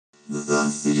The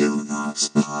Theonauts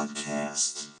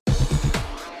Podcast.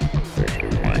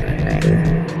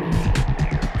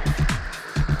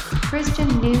 Christian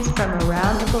news from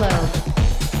around the globe.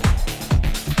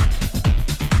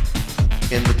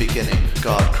 In the beginning,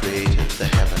 God created the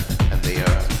heaven and the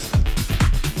earth.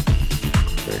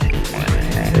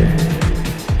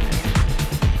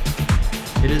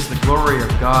 It is the glory of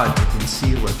God to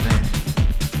conceal a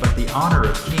thing, but the honor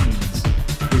of kings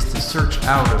is to search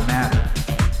out a matter.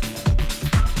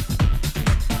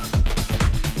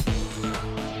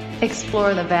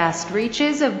 Explore the vast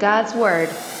reaches of God's Word.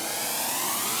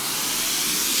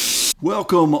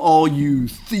 Welcome, all you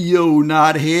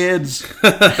Theonaut heads,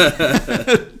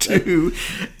 to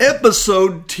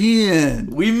episode 10.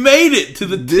 We made it to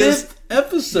the 10th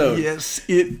episode. Yes,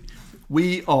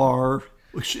 we are.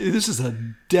 This is a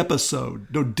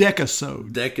decasode.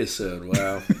 Decasode,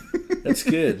 wow. That's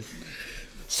good.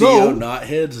 So, Theonaut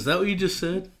heads, is that what you just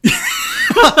said?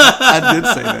 I did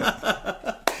say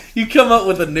that. You come up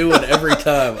with a new one every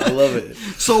time. I love it.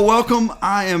 So, welcome.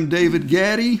 I am David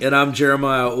Gaddy. And I'm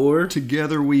Jeremiah Orr.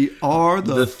 Together we are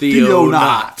the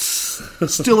Theonauts.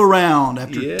 Still around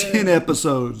after 10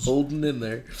 episodes. Holding in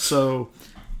there. So,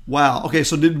 wow. Okay,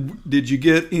 so did you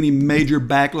get any major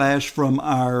backlash from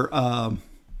our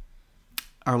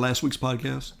last week's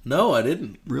podcast? No, I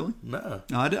didn't. Really? No.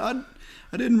 I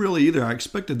didn't really either. I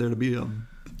expected there to be a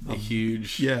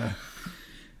huge... Yeah.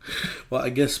 Well, I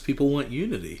guess people want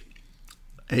unity.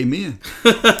 Amen.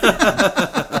 That's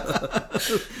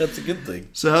a good thing.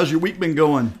 So how's your week been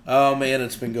going? Oh, man,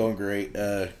 it's been going great.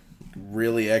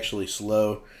 Really actually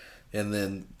slow. And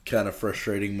then kind of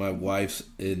frustrating. My wife's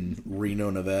in Reno,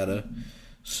 Nevada.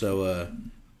 So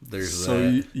there's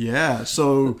that.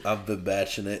 So I've been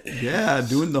batching it. Yeah,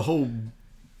 doing the whole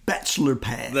bachelor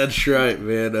pad. That's right,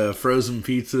 man. Frozen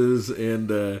pizzas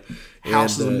and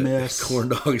house is a mess. Corn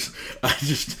dogs.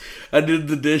 I did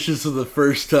the dishes for the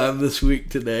first time this week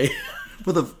today.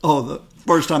 For the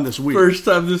first time this week. First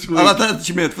time this week. I thought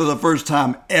you meant for the first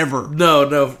time ever.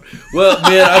 No. Well,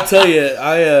 man, I tell you,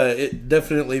 it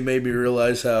definitely made me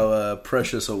realize how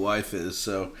precious a wife is.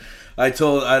 So I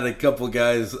had a couple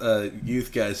guys,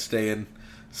 youth guys, staying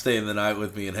the night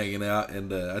with me and hanging out,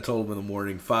 and I told them in the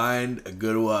morning, find a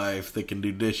good wife that can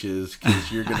do dishes, because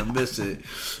you're going to miss it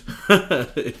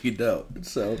if you don't.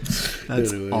 So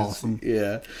that's awesome.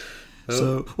 Yeah.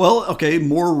 So,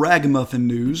 more ragamuffin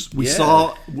news.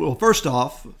 First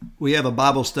off, we have a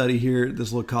Bible study here at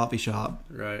this little coffee shop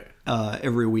right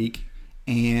every week,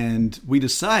 and we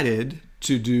decided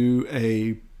to do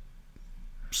a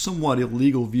somewhat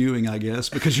illegal viewing, I guess,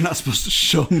 because you're not supposed to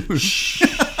show movies.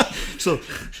 So,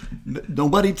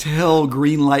 nobody tell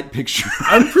green light picture.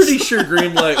 I'm pretty sure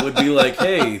green light would be like,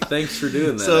 hey, thanks for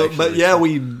doing that. So, actually. But yeah,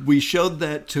 we showed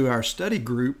that to our study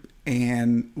group,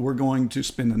 and we're going to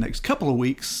spend the next couple of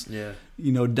weeks,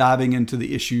 diving into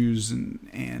the issues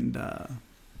and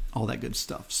all that good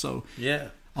stuff. So, yeah.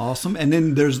 Awesome. And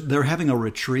then they're having a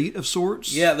retreat of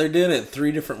sorts. Yeah, they're doing it at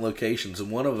 3 different locations,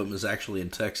 and one of them is actually in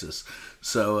Texas.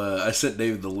 So I sent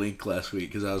David the link last week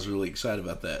because I was really excited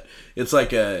about that. It's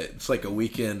like a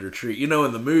weekend retreat. You know,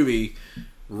 in the movie,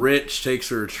 Rich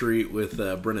takes a retreat with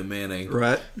Brennan Manning,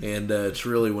 right? And it's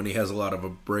really when he has a lot of a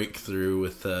breakthrough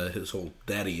with his whole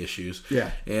daddy issues.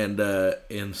 Yeah,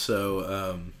 and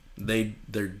so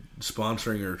they're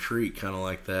sponsoring a retreat kind of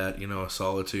like that. You know, a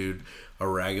solitude, a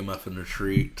ragamuffin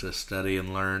retreat to study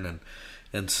and learn,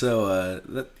 and so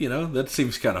that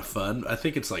seems kind of fun. I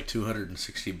think it's like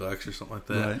 $260 or something like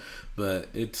that. Right. But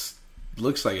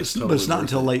looks like it's totally. But it's not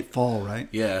until late fall, right?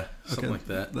 Yeah, something like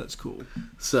that. That's cool.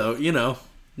 So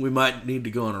we might need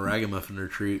to go on a ragamuffin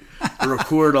retreat,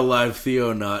 record a live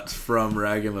Theonauts from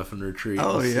ragamuffin retreat.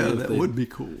 Oh yeah, that would be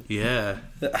cool. Yeah,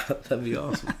 that'd be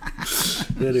awesome.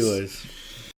 Anyways.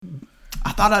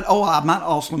 I might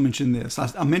also mention this.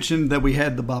 I mentioned that we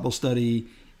had the Bible study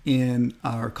in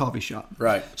our coffee shop.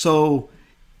 Right. So,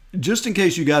 just in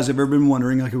case you guys have ever been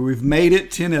wondering, like we've made it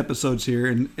 10 episodes here,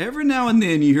 and every now and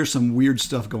then you hear some weird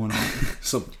stuff going on.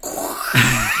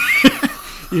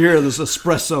 You hear this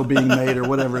espresso being made or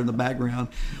whatever in the background,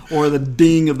 or the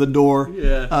ding of the door.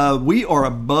 Yeah. We are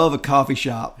above a coffee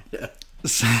shop. Yeah.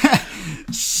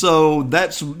 So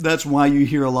that's why you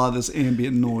hear a lot of this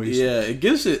ambient noise. Yeah, it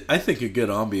gives it, I think, a good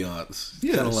ambiance.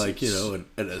 Yeah, kind of like,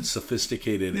 a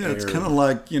sophisticated air. It's kind of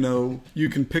like, you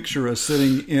can picture us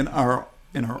sitting in our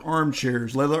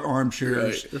armchairs, leather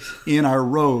armchairs, right. In our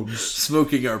robes.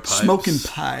 Smoking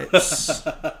pipes.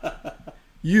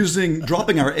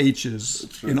 Dropping our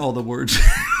H's in all the words.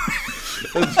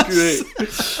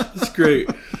 That's great.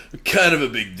 Kind of a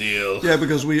big deal. Yeah,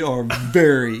 because we are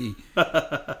very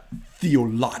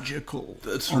theological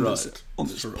That's on right.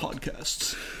 this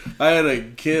podcast. I had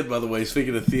a kid, by the way,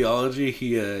 speaking of theology,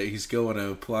 he's going to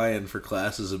apply in for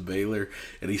classes at Baylor,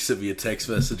 and he sent me a text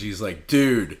message. He's like,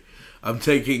 dude, I'm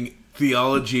taking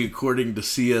theology according to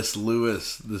C.S.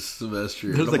 Lewis this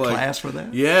semester. There's And a I'm like, class for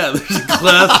that? Yeah, there's a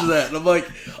class for that. And I'm like,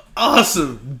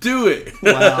 awesome, do it.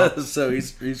 Wow. So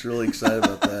he's really excited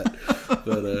about that.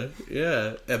 But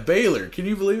yeah, at Baylor, can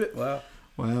you believe it? Wow.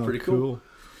 Wow, Pretty cool.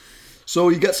 So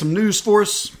you got some news for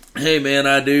us? Hey man,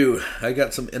 I do. I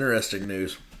got some interesting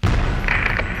news.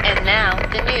 And now,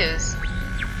 the news.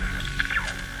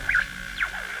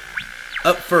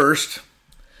 Up first,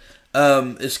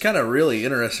 it's kind of a really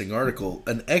interesting article.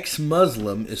 An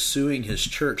ex-Muslim is suing his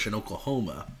church in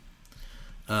Oklahoma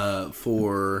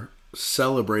for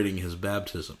celebrating his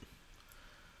baptism.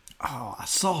 Oh, I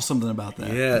saw something about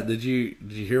that. Yeah, did you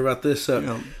hear about this?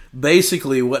 Yeah.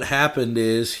 Basically, what happened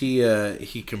is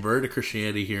he converted to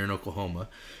Christianity here in Oklahoma,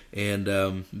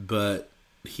 and but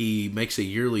he makes a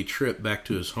yearly trip back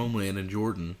to his homeland in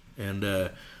Jordan, and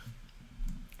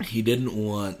he didn't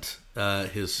want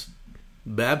his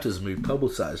baptism to be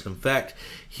publicized. In fact,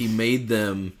 he made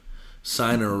them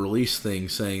sign a release thing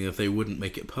saying that they wouldn't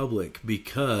make it public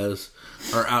because,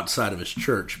 or outside of his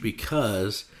church,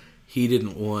 because he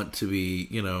didn't want to be,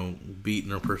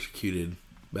 beaten or persecuted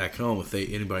back home. If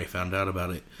anybody found out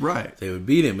about it, Right. they would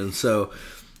beat him. And so,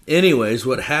 anyways,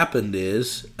 what happened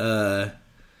is, I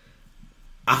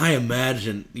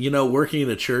imagine, working in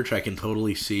a church, I can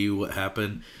totally see what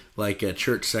happened. Like a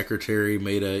church secretary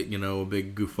made a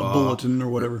big guffaw, A bulletin or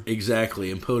whatever. Exactly,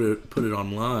 and put it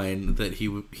online that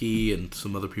he and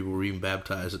some other people were being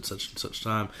baptized at such and such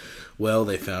time. Well,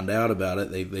 they found out about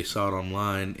it. They saw it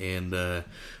online, and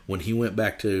when he went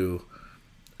back to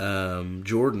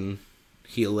Jordan,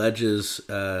 he alleges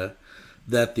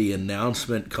that the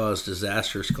announcement caused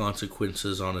disastrous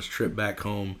consequences on his trip back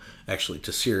home, actually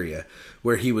to Syria,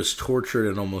 where he was tortured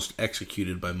and almost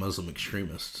executed by Muslim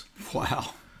extremists.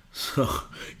 Wow. So,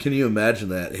 can you imagine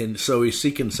that? And so he's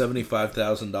seeking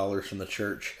 $75,000 from the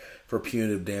church for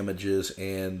punitive damages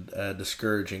and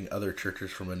discouraging other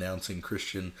churches from announcing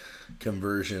Christian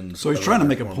conversions. So he's trying to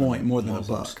make a point more than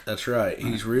Muslims. a buck. That's right.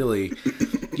 He's really,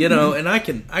 and I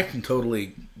can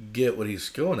totally get what he's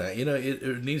going at.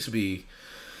 It needs to be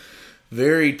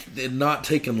very not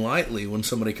taken lightly when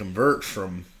somebody converts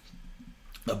from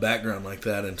a background like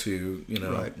that into,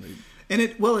 Right. And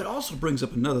it also brings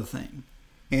up another thing.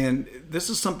 And this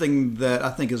is something that I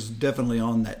think is definitely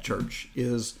on that church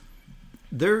is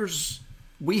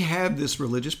we have this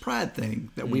religious pride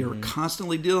thing that we are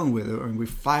constantly dealing with, and we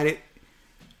fight it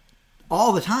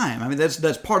all the time. I mean,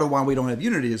 that's part of why we don't have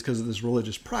unity is because of this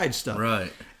religious pride stuff.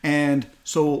 Right. And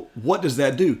so what does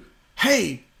that do?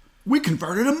 Hey, we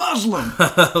converted a Muslim.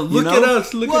 Look at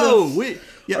us. Look at us.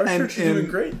 Our church is doing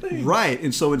great things. Right.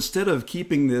 And so instead of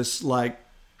keeping this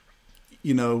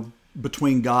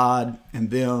between God and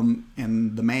them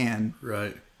and the man,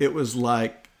 right? It was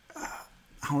like, I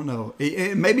don't know.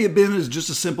 Maybe it been as just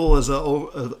as simple as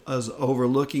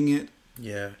overlooking it.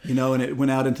 Yeah. And it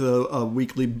went out into a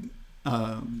weekly.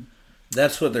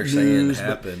 That's what they're saying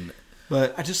happened.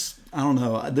 But I don't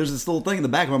know. There's this little thing in the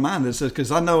back of my mind that says,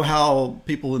 because I know how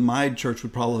people in my church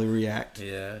would probably react.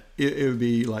 Yeah. It would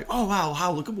be like, oh,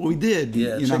 wow, look at what we did.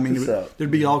 Yeah, check this out. There'd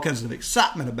be all kinds of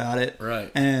excitement about it. Right.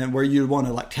 And where you'd want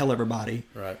to tell everybody.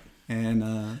 Right.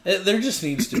 And there just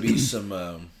needs to be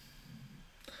some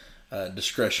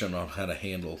discretion on how to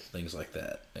handle things like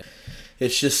that.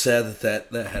 It's just sad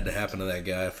that had to happen to that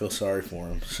guy. I feel sorry for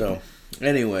him. So,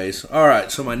 anyways, all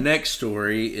right. So my next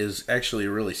story is actually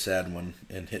a really sad one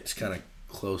and hits kind of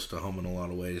close to home in a lot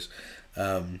of ways.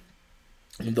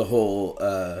 The whole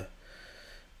As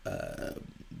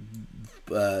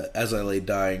I Lay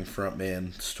Dying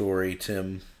frontman story,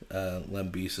 Tim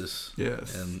Lambeisis,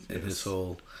 and his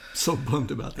whole. So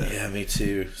bummed about that. Yeah, me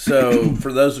too. So,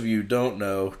 for those of you who don't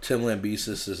know, Tim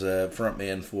Lambeisis is a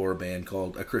frontman for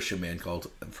a Christian band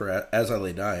called As I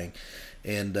Lay Dying,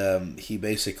 and he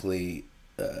basically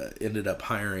ended up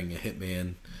hiring a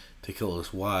hitman to kill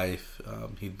his wife.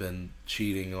 He'd been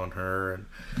cheating on her,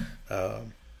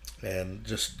 and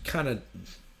just kind of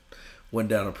went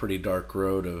down a pretty dark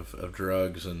road of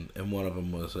drugs, and one of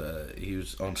them was he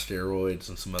was on steroids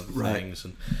and some other things,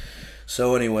 and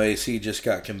so anyways, he just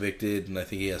got convicted, and I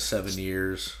think he has 7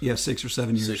 years. Yeah, 6 or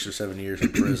 7 years. 6 or 7 years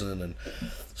in prison, and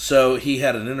so he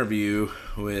had an interview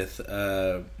with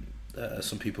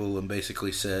some people, and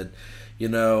basically said,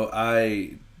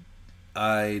 I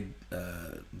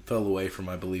fell away from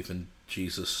my belief in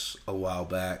Jesus a while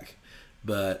back,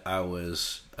 but I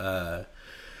was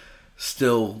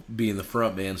still being the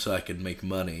front man so I could make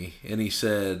money. And he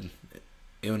said,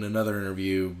 in another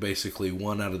interview, basically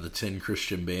 1 out of the 10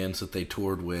 Christian bands that they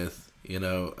toured with,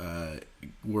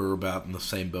 were about in the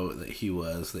same boat that he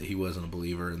was, that he wasn't a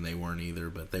believer and they weren't either,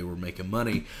 but they were making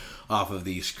money off of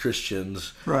these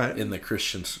Christians Right. in the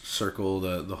Christian circle,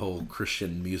 the whole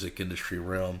Christian music industry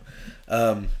realm.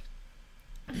 And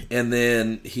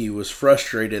then he was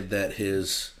frustrated that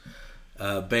his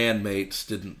bandmates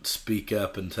didn't speak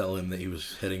up and tell him that he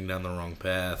was heading down the wrong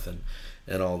path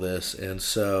and all this. And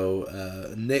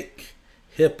so Nick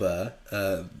Hippa,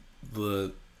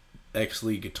 the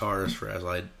ex-lead guitarist for As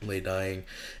I Lay Dying,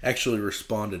 actually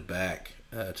responded back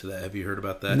to that. Have you heard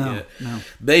about that yet? No.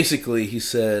 Basically, he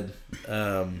said,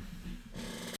 I'll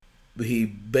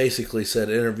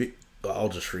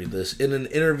just read this. In an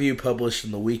interview published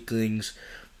in the Weeklings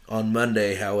on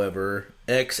Monday, however,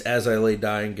 ex-As I Lay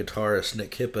Dying guitarist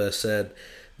Nick Hippa said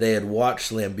they had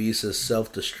watched Lambeisis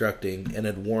self-destructing and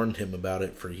had warned him about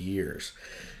it for years.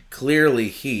 Clearly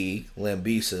he,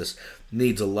 Lambeisis,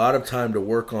 needs a lot of time to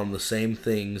work on some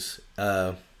things,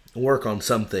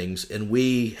 and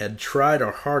we had tried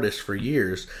our hardest for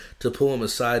years to pull him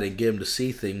aside and get him to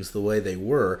see things the way they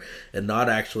were and not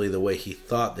actually the way he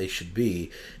thought they should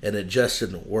be, and it just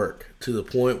didn't work, to the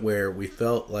point where we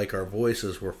felt like our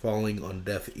voices were falling on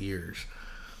deaf ears.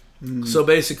 So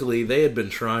basically they had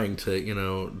been trying to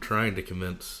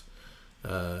convince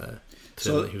Tim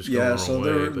that he was going the wrong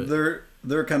way. But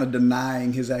they're kind of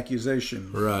denying his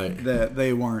accusation, right, that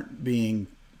they weren't being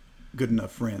good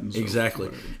enough friends. Exactly.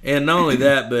 And not only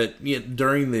that, but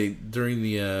during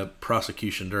the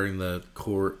prosecution, during the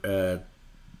court,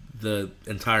 the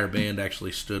entire band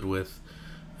actually stood with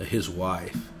his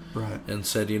wife, right, and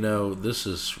said, this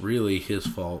is really his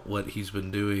fault. What he's been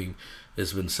doing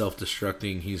has been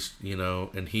self-destructing. He's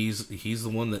the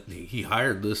one that he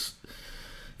hired this.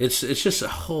 It's just a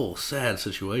whole sad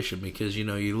situation because you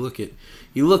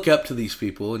look up to these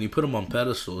people and you put them on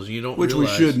pedestals and you don't which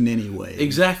realize, we shouldn't anyway.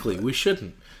 Exactly, we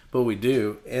shouldn't, but we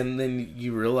do, and then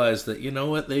you realize that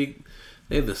they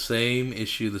have the same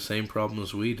issue, the same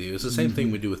problems we do. It's the same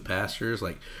thing we do with pastors,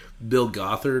 like Bill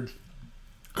Gothard.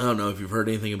 I don't know if you've heard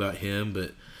anything about him,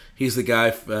 but he's the guy.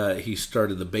 He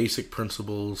started the Basic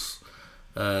Principles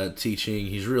teaching.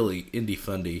 He's really indie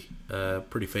fundy,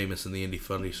 pretty famous in the indie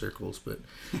fundy circles, but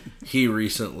he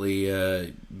recently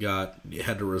had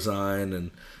to resign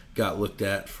and got looked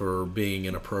at for being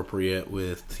inappropriate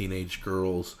with teenage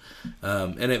girls,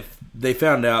 and they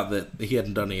found out that he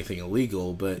hadn't done anything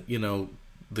illegal, but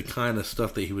the kind of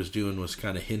stuff that he was doing was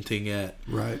kind of hinting at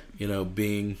right,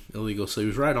 being illegal, so he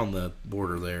was right on the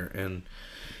border there. And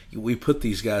we put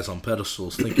these guys on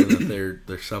pedestals thinking that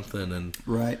they're something, and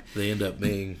right, they end up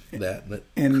being that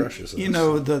and crushes us.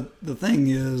 The thing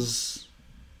is,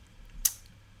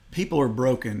 people are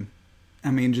broken.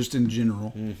 I mean, just in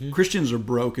general, Christians are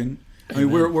broken. I mean,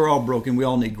 we're all broken. We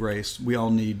all need grace. We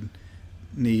all need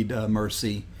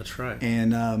mercy. That's right.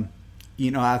 And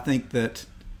I think that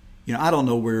I don't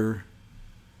know where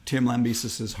Tim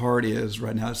Lambeisis' heart is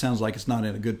right now. It sounds like it's not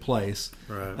in a good place.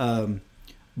 Right.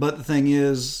 But the thing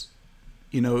is,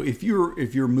 if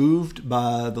you're moved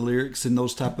by the lyrics and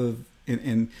those type of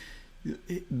I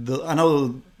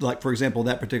know, like for example,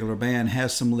 that particular band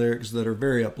has some lyrics that are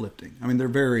very uplifting. I mean, they're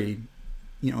very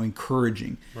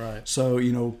encouraging. Right. So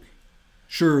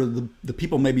sure, the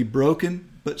people may be broken,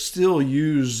 but still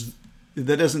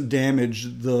that doesn't damage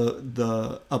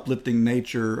the uplifting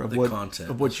nature of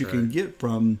what you can get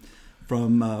from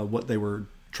what they were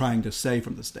trying to say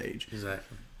from the stage.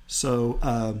 Exactly. So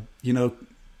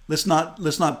let's not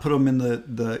put them in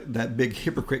that big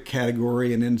hypocrite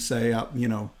category and then say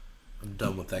I'm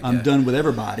done with that guy. I'm done with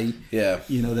everybody. Yeah.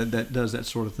 That does that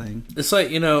sort of thing. It's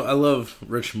like, I love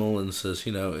Rich Mullins says,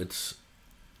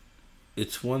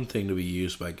 it's one thing to be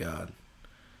used by God.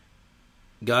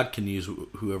 God can use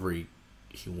whoever he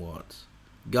wants.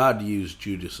 God used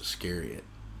Judas Iscariot.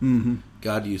 Mm-hmm.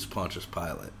 God used Pontius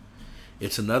Pilate.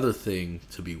 It's another thing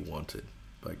to be wanted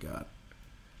by God.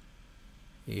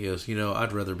 He goes,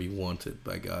 I'd rather be wanted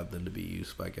by God than to be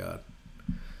used by God.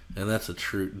 And that's a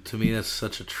truth. To me, that's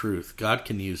such a truth. God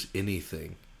can use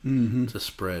anything to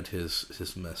spread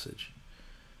his message.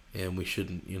 And we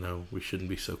shouldn't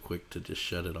be so quick to just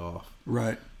shut it off.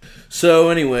 Right. So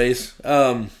anyways,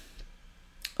 enough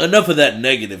of that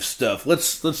negative stuff.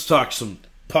 Let's talk some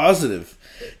positive.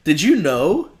 Did you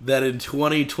know that in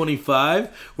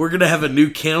 2025 we're going to have a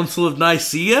new Council of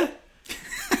Nicaea?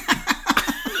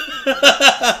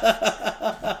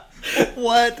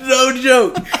 What? No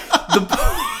joke.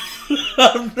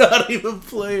 I'm not even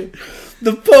playing.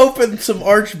 The Pope and some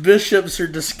archbishops are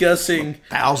discussing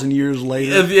 1,000 years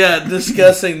later. Yeah,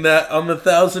 discussing that on the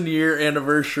 1,000-year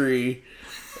anniversary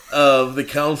of the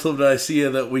Council of Nicaea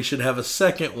that we should have a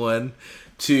second one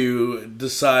to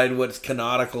decide what's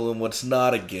canonical and what's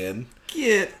not again.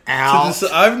 Get out.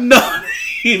 I'm not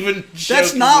even joking.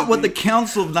 That's not what the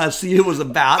Council of Nicaea was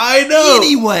about. I know.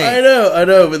 Anyway. I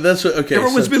know, but that's what... Okay,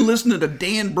 Everyone's been listening to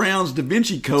Dan Brown's Da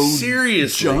Vinci Code.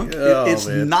 Seriously. Junk. Oh, It's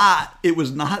man. not. It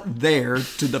was not there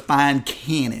to define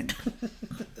canon.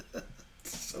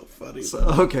 So funny. So,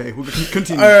 okay, we'll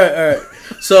continue. All right.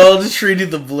 So I'll just read you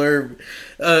the blurb.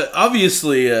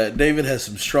 Obviously, David has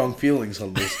some strong feelings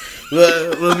on this.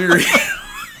 Let me read...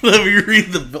 Let me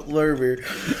read the blurb here.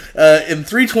 In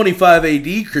 325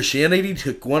 AD, Christianity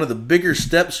took one of the bigger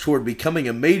steps toward becoming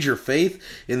a major faith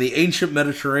in the ancient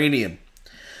Mediterranean.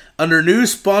 Under new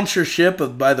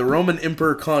sponsorship by the Roman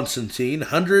Emperor Constantine,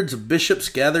 hundreds of bishops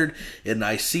gathered in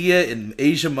Nicaea in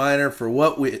Asia Minor for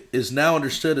what is now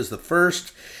understood as the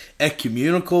first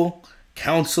ecumenical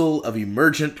council of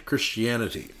emergent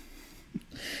Christianity.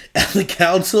 At the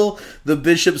council, the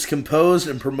bishops composed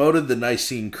and promoted the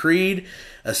Nicene Creed,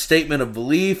 a statement of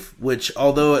belief which,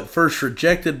 although at first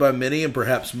rejected by many and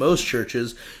perhaps most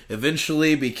churches,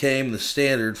 eventually became the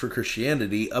standard for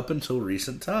Christianity up until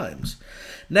recent times.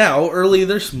 Now, early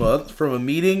this month, from a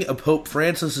meeting of Pope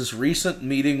Francis's recent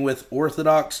meeting with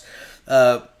Orthodox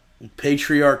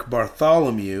Patriarch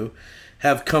Bartholomew,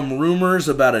 have come rumors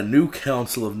about a new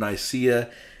Council of Nicaea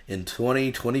in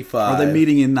 2025. Are they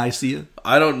meeting in Nicaea?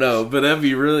 I don't know, but that'd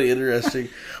be really interesting.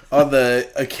 On the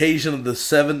occasion of the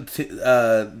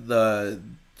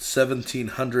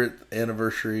 1700th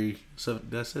anniversary.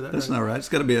 Did I say that That's right? not right. It's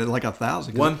got to be like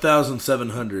 1,000.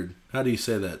 1,700. How do you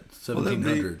say that?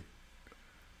 1700.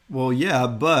 Well, yeah,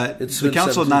 but It's the been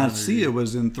Council of 1700 Nicaea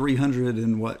was in 300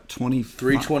 and what,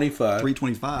 325.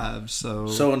 325, so...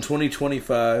 So in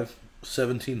 2025,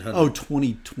 1700. Oh,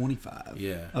 2025.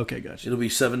 Yeah. Okay, gotcha. It'll be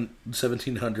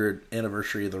 1700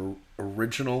 anniversary of the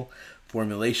original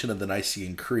formulation of the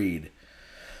Nicene Creed.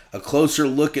 A closer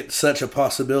look at such a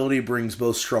possibility brings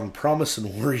both strong promise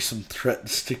and worrisome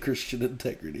threats to Christian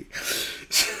integrity.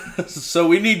 So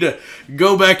we need to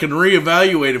go back and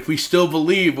reevaluate if we still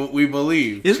believe what we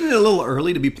believe. Isn't it a little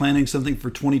early to be planning something for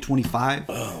 2025?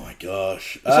 Oh my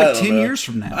gosh. It's like 10 years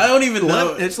from now. I don't even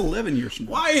know. It's 11 years from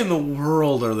now. Why in the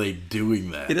world are they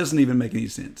doing that? It doesn't even make any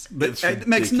sense. But It's it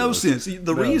makes no ridiculous. sense.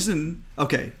 The reason...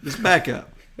 Okay, let's back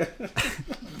up.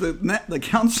 The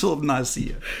Council of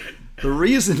Nicaea. The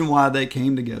reason why they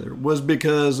came together was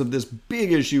because of this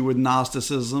big issue with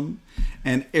Gnosticism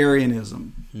and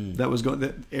Arianism. That was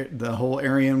going. The whole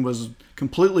Arian was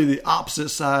completely the opposite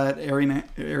side.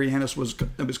 Arianus was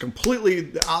completely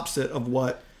the opposite of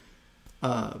what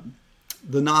the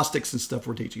Gnostics and stuff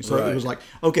were teaching. So it was like,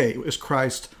 okay, was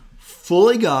Christ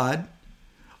fully God,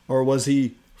 or was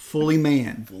he fully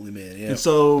man? Fully man, yeah. And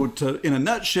so, in a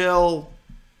nutshell,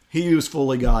 he was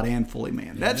fully God and fully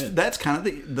man. That's kind of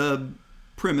the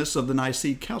premise of the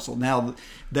Nicene Council. Now,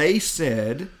 they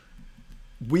said,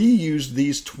 we use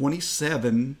these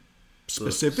 27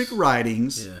 specific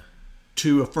writings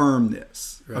to affirm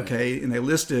this. Right. Okay? And they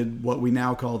listed what we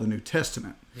now call the New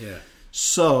Testament. Yeah.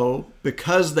 So,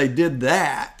 because they did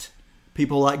that,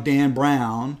 people like Dan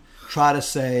Brown try to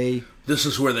say... This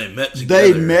is where they met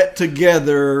together. They met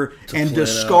together and plan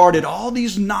discarded all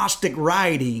these Gnostic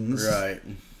writings. Right.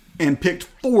 And picked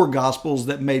 4 Gospels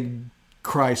that made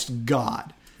Christ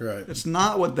God. Right. That's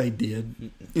not what they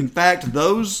did. In fact,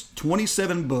 those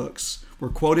 27 books were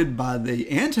quoted by the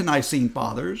Ante-Nicene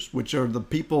Fathers, which are the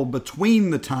people between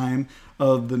the time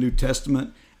of the New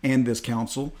Testament and this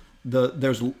council.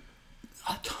 There's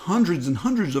hundreds and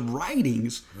hundreds of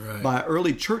writings by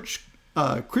early church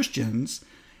Christians,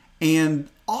 and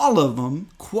all of them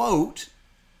quote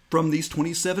from these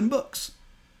 27 books.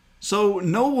 So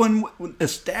no one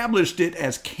established it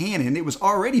as canon. It was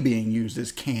already being used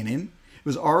as canon. It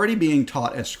was already being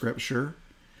taught as scripture.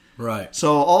 Right.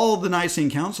 So all the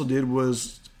Nicene Council did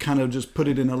was kind of just put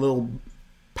it in a little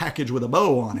package with a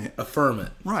bow on it. Affirm it.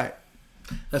 Right.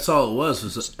 That's all it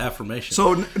was affirmation.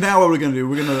 So now what are we going to do?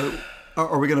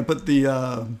 Are we going to put the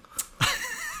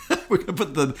we're going to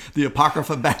put the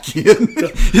Apocrypha back in? No.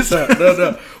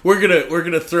 We're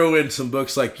gonna throw in some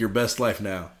books like Your Best Life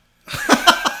Now.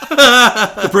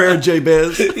 The Prayer of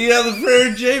Jabez. Yeah, the Prayer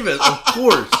of Jabez.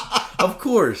 Of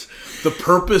course. The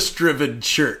Purpose-Driven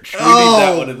Church. We need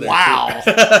that one in there. Wow.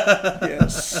 Too.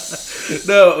 Yes.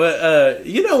 No,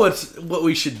 you know what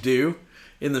we should do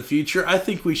in the future? I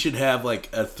think we should have like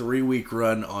a 3-week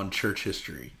run on church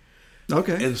history.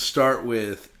 Okay. and start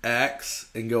with Acts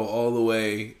and go all the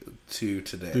way to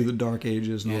today. Through the Dark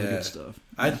Ages and all the good stuff.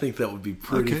 I think that would be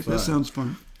pretty fun. That sounds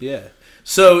fun. Yeah.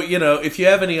 So, if you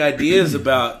have any ideas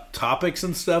about topics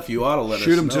and stuff, you ought to let us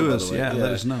know. Shoot them to by us. the way. Yeah,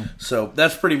 let us know. So,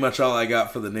 that's pretty much all I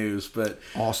got for the news, but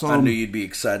Awesome. I knew you'd be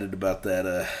excited about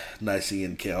that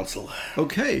Nicene Council.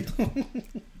 Okay.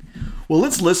 Well,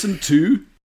 let's listen to...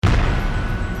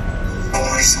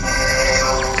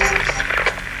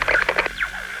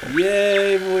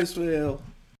 Yay, voicemail.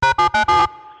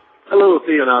 Hello,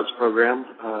 Theonauts program.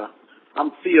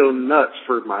 I'm Theonauts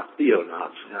for my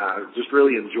Theonauts. I just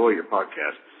really enjoy your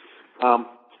podcast.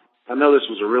 I know this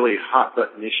was a really hot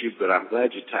button issue, but I'm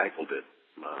glad you tackled it,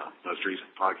 most recent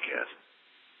podcast.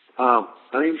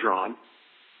 My name's Ron,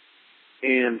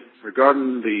 and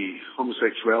regarding the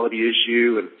homosexuality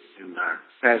issue and our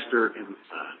pastor in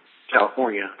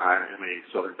California, I am a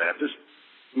Southern Baptist,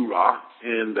 hoorah,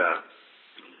 and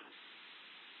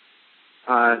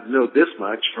I know this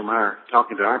much from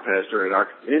talking to our pastor at our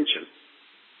convention,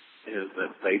 is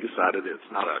that they decided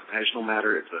it's not a national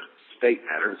matter, it's a state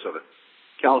matter, and so the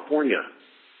California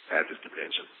Baptist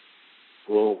Convention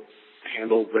will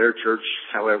handle their church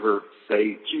however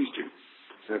they choose to.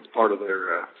 That's part of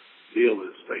their deal,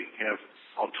 is they have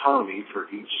autonomy for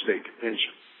each state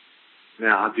convention.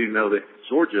 Now, I do know that in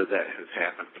Georgia that has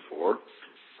happened before,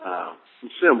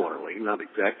 similarly, not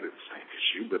exactly the same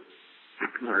issue, but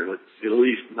or at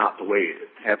least not the way it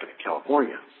happened in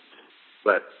California.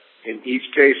 But in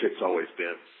each case, it's always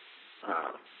been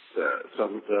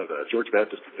the Georgia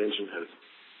Baptist Convention has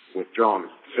withdrawn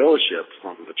fellowship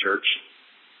from the church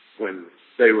when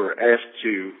they were asked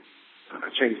to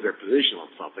change their position on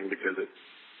something because it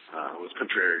was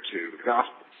contrary to the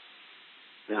gospel.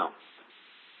 Now,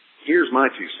 here's my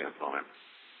 2 cents on it,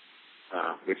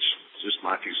 which is just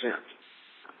my 2 cents.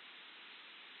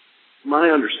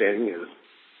 My understanding is,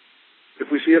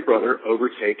 if we see a brother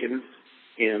overtaken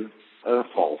in a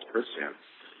fault or a sin,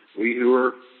 we who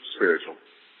are spiritual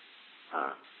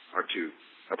are to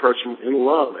approach him in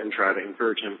love and try to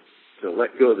encourage him to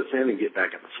let go of the sin and get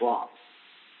back in the flock.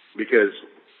 Because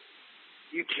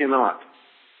you cannot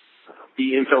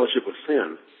be in fellowship with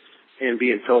sin and be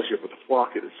in fellowship with the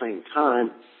flock at the same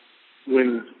time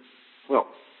when, well,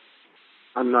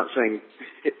 I'm not saying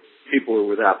people are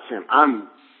without sin. I'm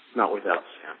not without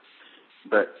sin.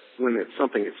 But when it's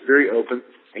something that's very open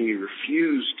and you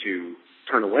refuse to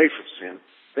turn away from sin,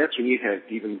 that's when you have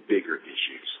even bigger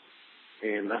issues.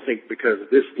 And I think because of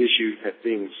this issue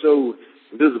being so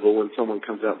visible, when someone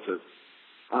comes out and says,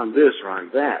 I'm this or I'm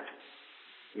that,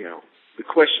 the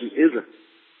question isn't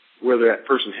whether that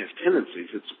person has tendencies,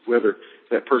 it's whether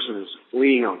that person is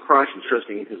leaning on Christ and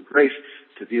trusting in His grace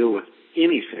to deal with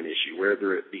any sin issue,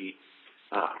 whether it be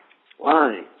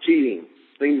lying, cheating,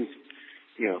 things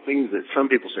that some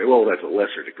people say, well, that's a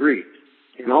lesser degree.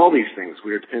 In all these things,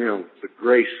 we are depending on the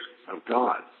grace of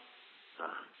God.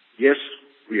 Yes,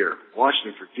 we are washed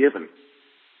and forgiven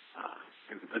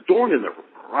and adorned in the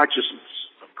righteousness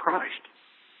of Christ,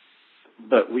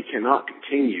 but we cannot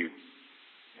continue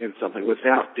in something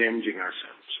without damaging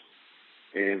ourselves.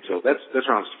 And so that's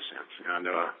Ron's 2 cents. I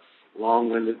know I'm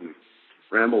long-winded and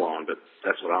ramble on, but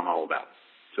that's what I'm all about.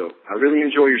 So I really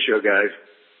enjoy your show, guys,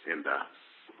 and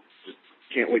just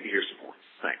can't wait to hear some more.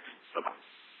 Thanks. Bye-bye.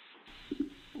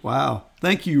 Wow.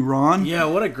 Thank you, Ron. Yeah,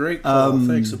 what a great call.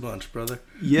 Thanks a bunch, brother.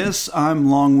 Yes, I'm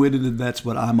long-witted, and that's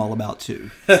what I'm all about,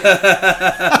 too.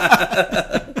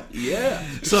 Yeah.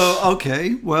 So,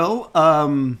 okay. Well,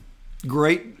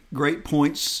 great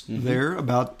points there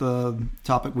about the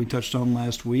topic we touched on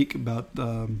last week, about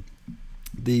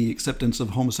the acceptance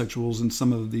of homosexuals in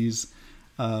some of these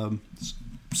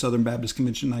Southern Baptist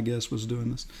Convention, I guess, was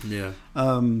doing this. Yeah.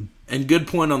 And good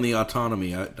point on the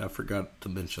autonomy. I forgot to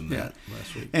mention that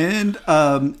last week. And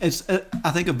it's,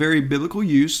 I think, a very biblical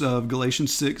use of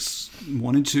Galatians 6,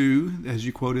 1 and 2, as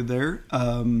you quoted there,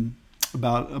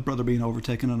 about a brother being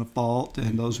overtaken in a fault,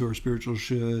 and those who are spiritual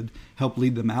should help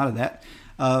lead them out of that.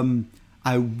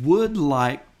 I would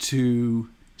like to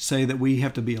say that we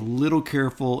have to be a little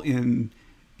careful in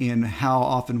how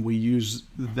often we use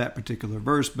that particular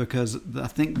verse, because I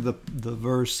think the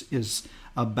verse is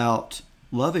about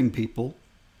loving people,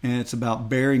 and it's about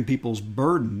bearing people's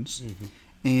burdens. Mm-hmm.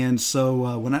 And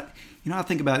so when I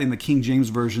think about in the King James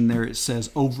Version there, it says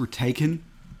overtaken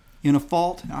in a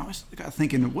fault. And I was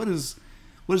thinking, what does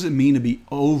it mean to be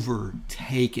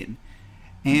overtaken?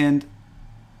 And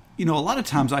a lot of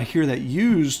times I hear that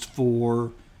used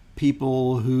for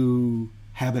people who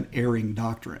have an erring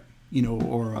doctrine,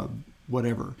 or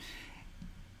whatever.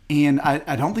 And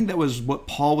I don't think that was what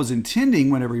Paul was intending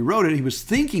whenever he wrote it. He was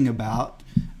thinking about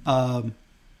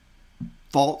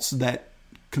thoughts that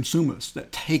consume us,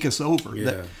 that take us over.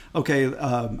 Yeah.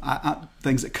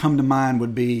 Things that come to mind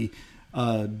would be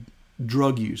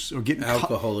drug use or getting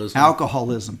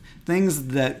alcoholism, things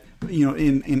that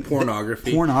in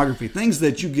pornography, things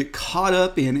that you get caught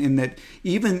up in, and that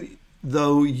even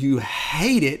though you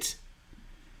hate it,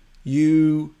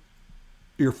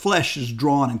 your flesh is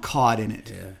drawn and caught in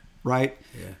it. Yeah. Right?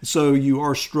 Yeah. So you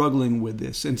are struggling with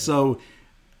this. And so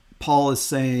Paul is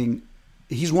saying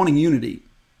he's wanting unity,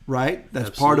 right?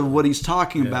 That's part of what he's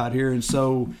talking about here. And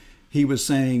so he was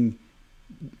saying,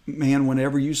 man,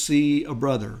 whenever you see a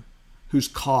brother who's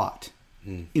caught,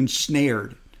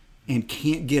 ensnared, and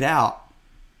can't get out,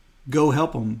 go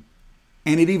help him.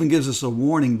 And it even gives us a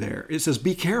warning there. It says,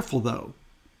 be careful, though.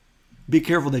 Be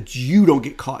careful that you don't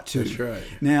get caught too. That's right.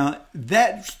 Now,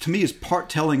 that to me is part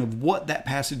telling of what that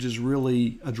passage is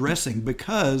really addressing,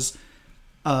 because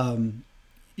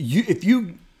if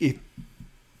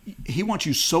he wants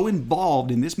you so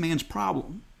involved in this man's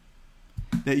problem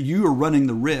that you are running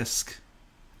the risk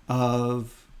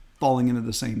of falling into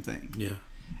the same thing. Yeah.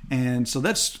 And so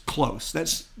that's close.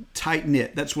 That's tight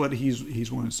knit. That's what he's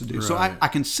wanting us to do. Right. So I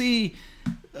can see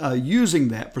using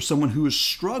that for someone who is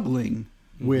struggling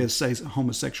with, say,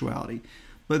 homosexuality.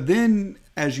 But then,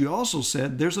 as you also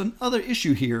said, there's another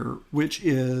issue here, which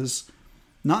is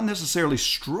not necessarily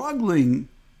struggling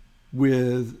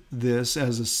with this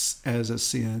as a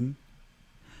sin,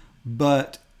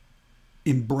 but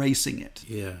embracing it.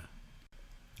 Yeah.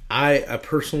 I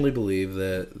personally believe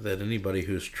that anybody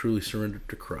who has truly surrendered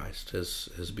to Christ,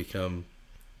 has become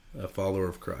a follower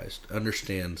of Christ,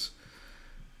 understands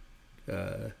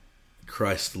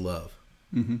Christ's love.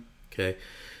 Mm-hmm. Okay,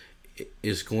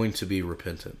 is going to be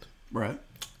repentant. Right.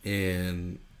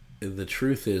 And the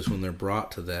truth is, when they're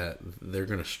brought to that, they're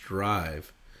going to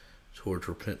strive towards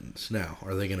repentance. Now,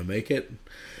 are they going to make it?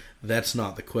 That's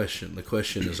not the question. The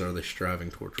question is, are they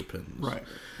striving towards repentance? Right.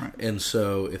 And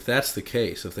so, if that's the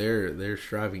case, if they're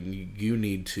striving, we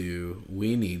need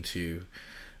to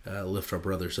lift our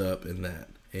brothers up in that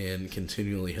and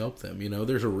continually help them.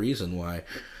 There's a reason why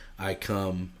I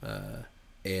come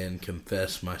and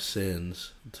confess my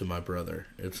sins to my brother.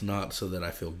 It's not so that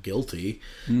I feel guilty.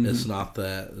 Mm-hmm. It's not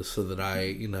that so that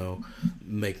I,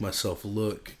 make myself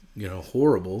look,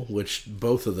 horrible, which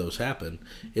both of those happen.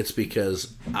 It's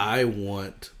because I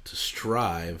want to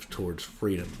strive towards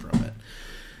freedom from it.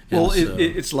 And well,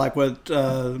 it's like what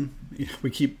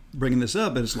we keep bringing this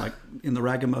up. It's like in the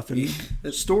Ragamuffin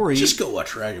story. Just go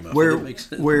watch Ragamuffin.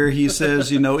 Where he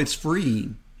says, it's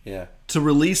freeing to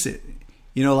release it.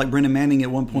 Like Brendan Manning at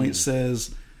one point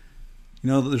says,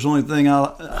 there's only thing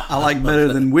I like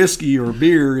better than whiskey or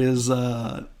beer is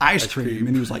ice cream.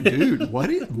 And he was like, dude,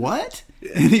 what?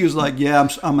 And he was like, yeah,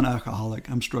 I'm an alcoholic.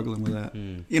 I'm struggling with that.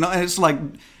 And it's like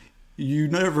you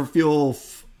never feel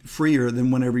freer than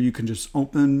whenever you can just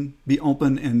be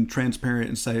open and transparent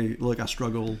and say, look, I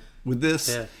struggle with this.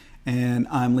 Yeah. And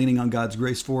I'm leaning on God's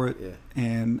grace for it,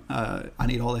 and I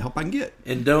need all the help I can get.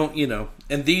 And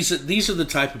and these are the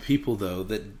type of people though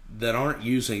that aren't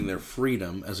using their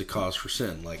freedom as a cause for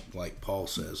sin, like Paul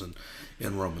says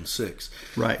in Romans 6.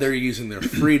 Right, they're using their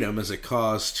freedom as a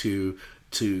cause to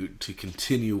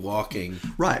continue walking.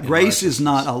 Right, grace is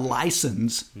not a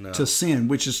license to sin,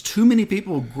 which is too many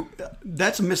people.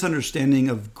 That's a misunderstanding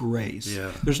of grace.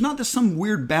 Yeah. There's not some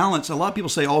weird balance. A lot of people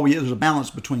say, "Oh, yeah, there's a balance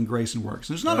between grace and works."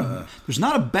 There's not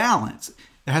a balance.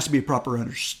 There has to be a proper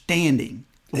understanding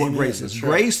of what grace is. Right.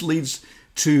 Grace leads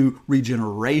to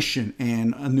regeneration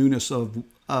and a newness of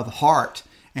heart.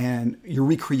 And you're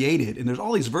recreated. And there's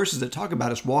all these verses that talk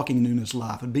about us walking in newness of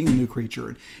life and being a new creature.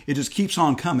 And it just keeps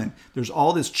on coming. There's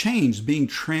all this change being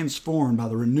transformed by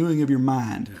the renewing of your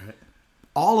mind. Right.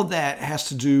 All of that has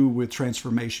to do with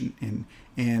transformation.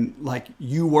 And like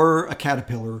you were a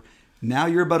caterpillar, now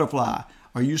you're a butterfly.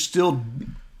 Are you still,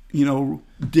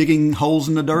 digging holes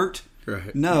in the dirt?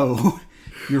 Right. No,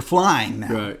 you're flying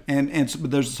now. Right. And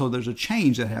so there's a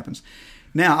change that happens.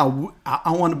 Now,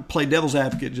 I want to play devil's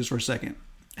advocate just for a second.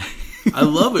 I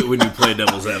love it when you play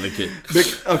devil's advocate.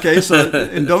 Okay, so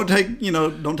and don't take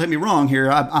me wrong here.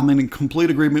 I'm in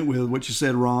complete agreement with what you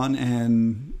said, Ron,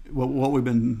 and what we've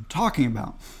been talking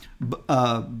about.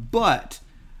 But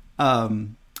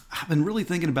I've been really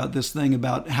thinking about this thing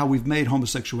about how we've made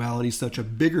homosexuality such a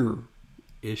bigger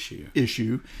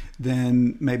issue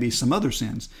than maybe some other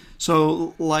sins.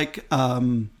 So,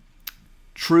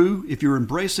 true, if you're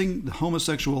embracing the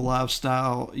homosexual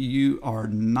lifestyle, you are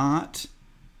not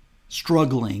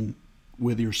struggling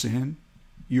with your sin.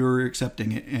 You're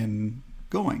accepting it and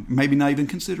going. Maybe not even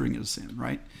considering it a sin,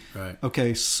 right? Right.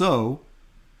 Okay, so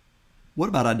what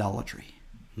about idolatry?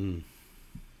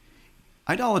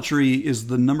 idolatry is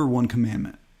the number one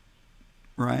commandment,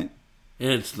 right?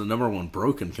 And it's the number one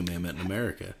broken commandment in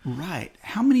America. Right.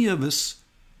 How many of us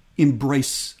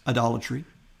embrace idolatry?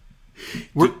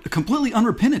 We're completely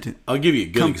unrepentant. I'll give you a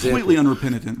good example. Completely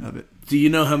unrepentant of it. Do you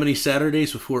know how many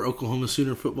Saturdays before Oklahoma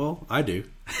Sooner football? I do.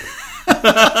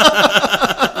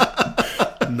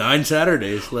 9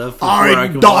 Saturdays left before I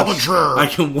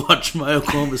can watch my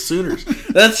Oklahoma Sooners.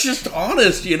 That's just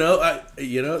honest,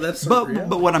 that's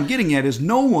But what I'm getting at is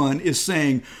no one is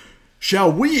saying,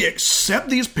 shall we accept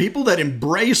these people that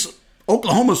embrace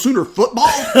Oklahoma Sooner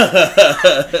football?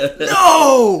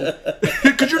 No!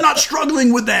 Because you're not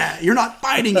struggling with that. You're not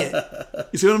fighting it.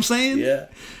 You see what I'm saying? Yeah.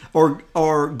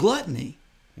 Or gluttony.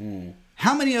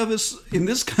 How many of us in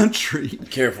this country...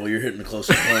 Careful, you're hitting the close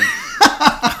home.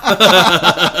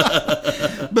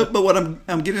 But what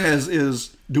I'm getting at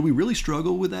is, do we really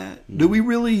struggle with that? Do we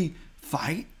really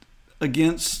fight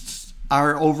against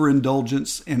our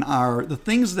overindulgence and the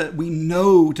things that we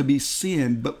know to be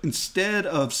sin, but instead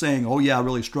of saying, oh yeah, I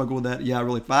really struggle with that, yeah, I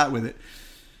really fight with it,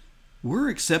 we're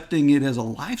accepting it as a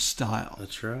lifestyle.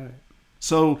 That's right.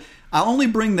 So I only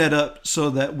bring that up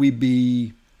so that we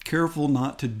be careful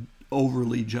not to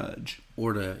overly judge.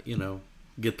 Or to,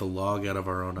 get the log out of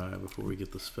our own eye before we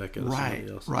get the speck out of somebody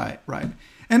else. Right.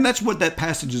 And that's what that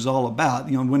passage is all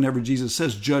about. Whenever Jesus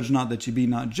says, judge not that you be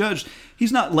not judged,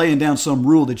 he's not laying down some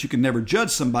rule that you can never judge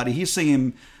somebody. He's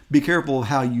saying, be careful of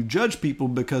how you judge people,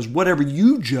 because whatever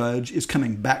you judge is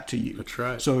coming back to you. That's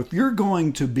right. So if you're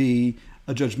going to be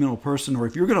a judgmental person, or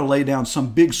if you're going to lay down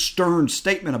some big stern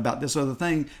statement about this other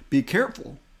thing, be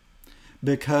careful.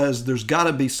 Because there's got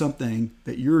to be something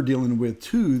that you're dealing with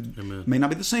too. Amen. It may not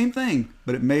be the same thing,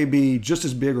 but it may be just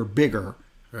as big or bigger.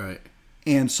 Right.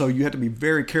 And so you have to be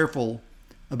very careful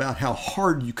about how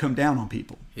hard you come down on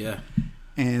people. Yeah.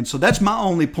 And so that's my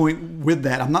only point with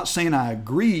that. I'm not saying I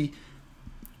agree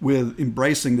with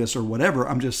embracing this or whatever.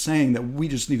 I'm just saying that we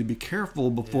just need to be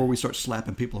careful before we start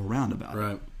slapping people around about it.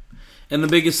 Right. And the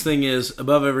biggest thing is,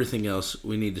 above everything else,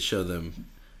 we need to show them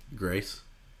grace,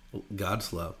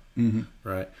 God's love. Mm-hmm.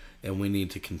 Right? And we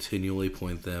need to continually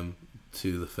point them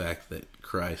to the fact that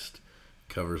Christ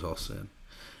covers all sin.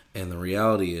 And the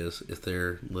reality is, if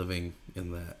they're living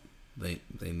in that, they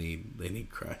need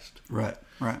Christ. Right.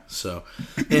 So,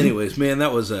 anyways, man,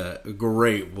 that was a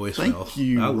great voicemail. Thank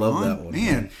you, I love Ron. that one,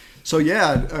 man. So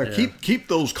keep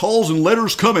those calls and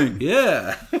letters coming.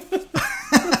 Yeah.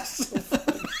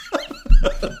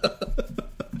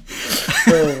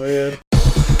 Oh man.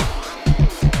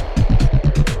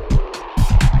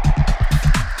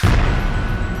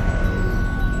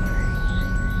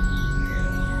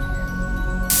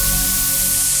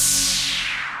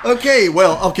 Okay,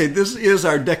 this is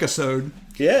our decasode.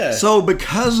 Yeah. So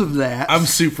because of that, I'm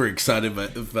super excited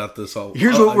about this all.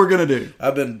 Here's what we're going to do.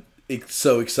 I've been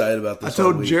so excited about this I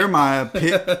told all week. Jeremiah,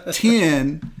 pick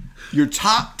 10, your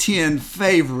top 10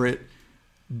 favorite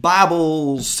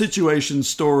Bible situations,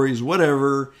 stories,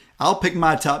 whatever. I'll pick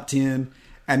my top 10,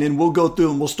 and then we'll go through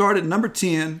them. We'll start at number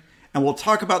 10, and we'll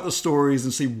talk about the stories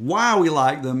and see why we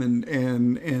like them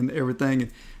and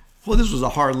everything. Well, this was a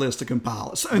hard list to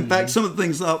compile. So, in fact, some of the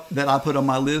things that I put on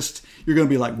my list, you're going to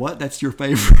be like, what? That's your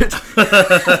favorite?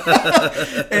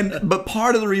 But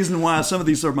part of the reason why some of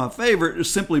these are my favorite is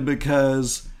simply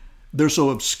because they're so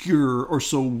obscure or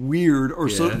so weird or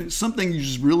so something you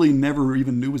just really never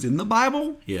even knew was in the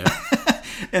Bible. Yeah.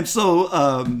 And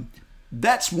so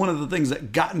that's one of the things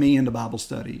that got me into Bible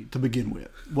study to begin with,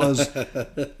 was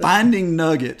finding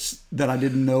nuggets that I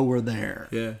didn't know were there.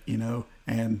 Yeah.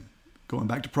 And going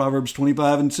back to Proverbs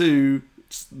 25:2,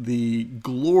 it's the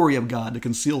glory of God to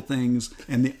conceal things,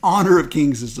 and the honor of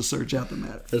kings is to search out the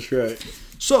matter. That's right.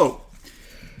 So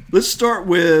let's start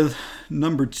with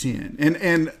number 10.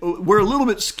 And we're a little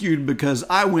bit skewed because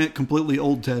I went completely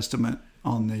Old Testament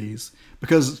on these.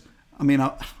 Because,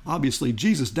 obviously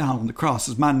Jesus down on the cross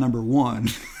is my number one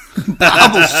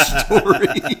Bible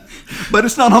story. But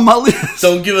it's not on my list.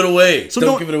 Don't give it away. So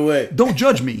don't give it away. Don't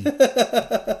judge me.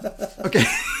 Okay.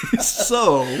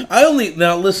 So I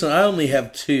only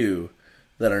have 2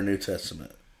 that are New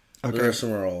Testament. Okay. The rest of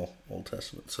them are all Old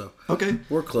Testament. So okay,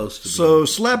 we're close to. So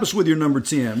slap us with your number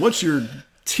 10. What's your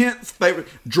 10th favorite?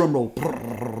 Drum roll.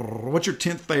 What's your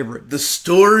 10th favorite? The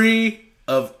story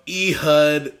of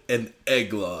Ehud and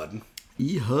Eglon.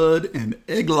 Ehud and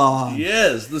Eglon.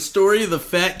 Yes, the story of the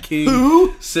fat king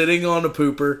Who? sitting on a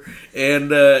pooper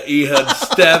and Ehud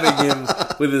stabbing him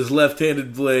with his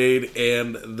left-handed blade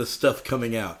and the stuff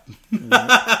coming out.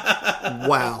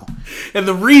 Wow. And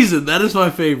the reason that is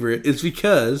my favorite is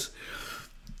because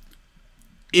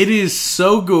it is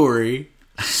so gory,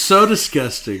 so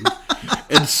disgusting,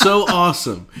 and so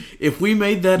awesome. If we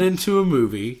made that into a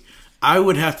movie, I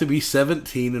would have to be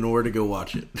 17 in order to go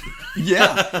watch it.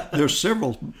 Yeah, there's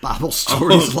several Bible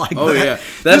stories like that. Oh, yeah.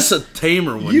 That's a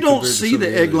tamer one. You don't see the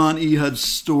Eglon Ehud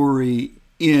story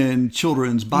in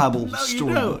children's Bible No, you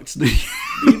storybooks.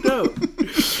 You don't.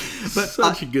 But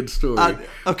Such a good story.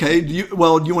 Okay, do you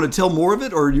want to tell more of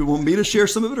it, or do you want me to share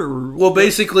some of it? Or Well,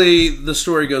 basically, the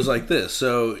story goes like this.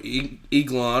 So,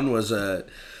 Eglon was a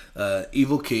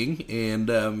evil king, and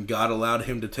God allowed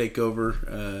him to take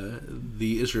over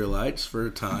the Israelites for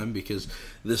a time, because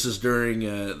this is during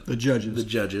the Judges. The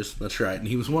Judges, that's right. And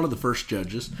he was one of the first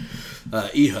judges.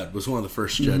 Ehud was one of the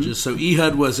first judges. So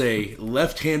Ehud was a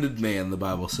left-handed man, the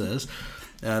Bible says.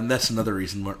 And that's another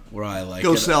reason where I like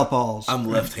Go it. Southpaws. I'm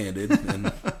left-handed,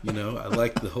 and I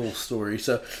like the whole story.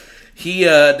 So he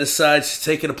decides to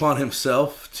take it upon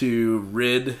himself to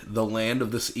rid the land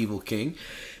of this evil king.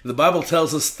 The Bible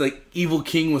tells us the evil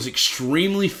king was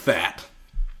extremely fat.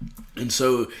 And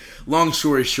so, long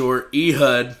story short,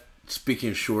 Ehud, speaking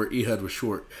of short, Ehud was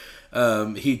short.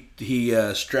 He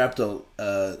strapped a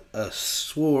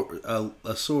sword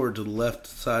to the left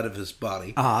side of his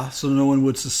body. So no one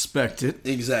would suspect it.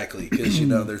 Exactly, because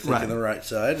they're thinking the right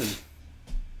side. And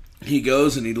he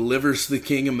goes and he delivers the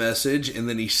king a message, and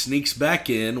then he sneaks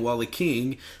back in while the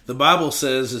king, the Bible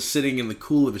says, is sitting in the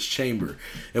cool of his chamber.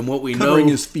 And what we covering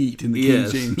know, his feet in the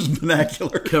King James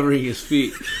vernacular, covering his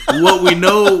feet. What we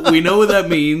know what that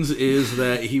means is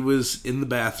that he was in the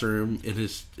bathroom in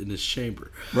his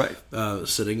chamber, right,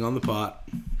 sitting on the pot,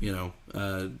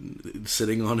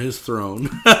 sitting on his throne.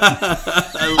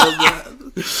 I love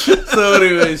that. So,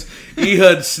 anyways,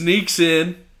 Ehud sneaks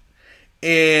in.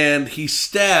 And he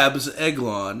stabs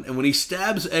Eglon. And when he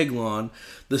stabs Eglon,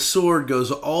 the sword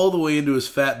goes all the way into his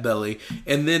fat belly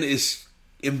and then is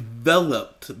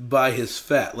enveloped by his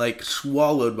fat, like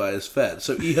swallowed by his fat.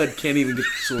 So Ehud can't even get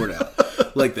the sword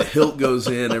out. Like the hilt goes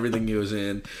in, everything goes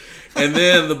in. And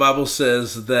then the Bible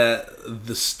says that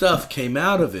the stuff came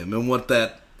out of him. And what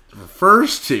that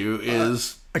refers to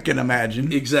is... I can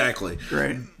imagine. Exactly.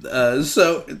 Great.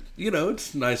 So,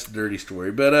 it's a nice, dirty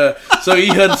story. But, so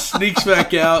Ehud sneaks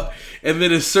back out, and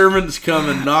then his servants come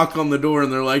and knock on the door, and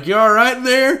they're like, "You all right in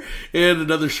there?" And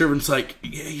another servant's like,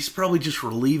 "Yeah, he's probably just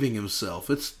relieving himself.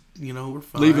 It's, we're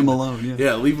fine. Leave him alone, yeah.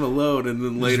 Yeah, leave him alone." And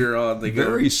then later on, they go...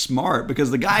 Very smart,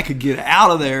 because the guy could get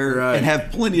out of there Right. and have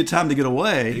plenty of time to get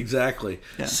away. Exactly.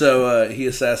 Yeah. So, he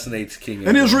assassinates King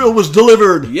And Eglon. Israel was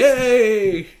delivered.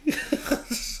 Yay!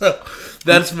 So...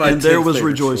 That's my and there was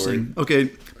favorite rejoicing. story. Okay,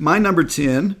 my number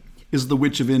 10 is the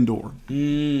Witch of Endor.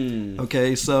 Mm.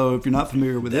 Okay, so if you're not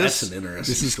familiar with That's an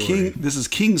interesting story. This is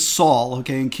King Saul.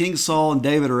 Okay, and King Saul and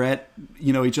David are at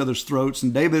each other's throats,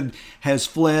 and David has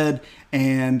fled,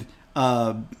 and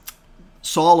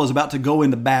Saul is about to go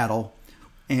into battle,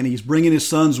 and he's bringing his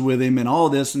sons with him, and all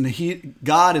this, and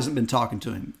God hasn't been talking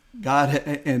to him.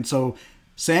 And so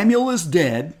Samuel is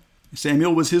dead.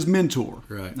 Samuel was his mentor.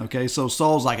 Right. Okay, so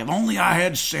Saul's like, if only I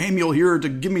had Samuel here to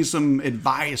give me some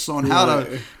advice on how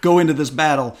to go into this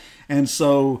battle. And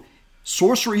so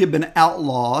sorcery had been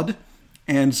outlawed.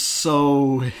 And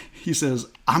so he says,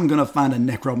 I'm going to find a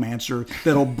necromancer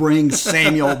that'll bring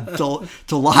Samuel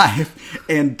to life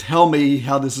and tell me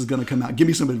how this is going to come out. Give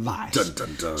me some advice. Dun,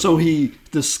 dun, dun. So he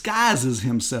disguises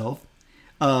himself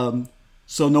so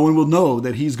no one will know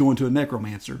that he's going to a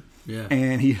necromancer. Yeah.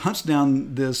 And he hunts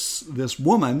down this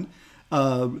woman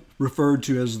referred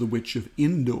to as the Witch of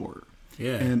Endor.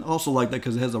 Yeah. And also like that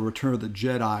because it has a Return of the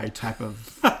Jedi type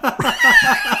of...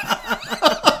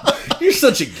 You're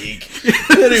such a geek.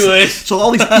 Anyway. So all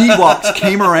these Ewoks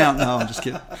came around. No, I'm just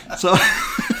kidding. So...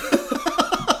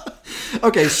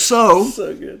 Okay, so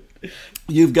good.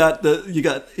 You got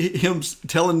him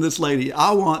telling this lady,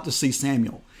 I want to see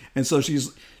Samuel. And so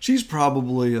she's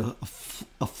probably a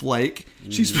flake.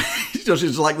 She's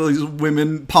she's like these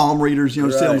women palm readers, sit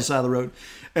on the side of the road.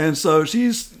 And so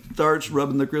she starts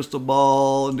rubbing the crystal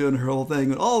ball and doing her whole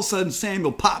thing. And all of a sudden,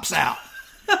 Samuel pops out.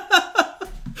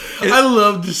 I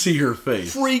love to see her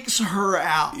face. Freaks her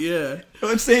out. Yeah.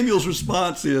 And Samuel's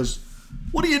response is,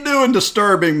 "What are you doing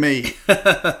disturbing me?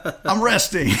 I'm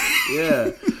resting."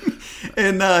 Yeah.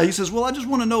 And he says, "Well, I just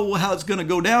want to know how it's going to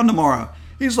go down tomorrow."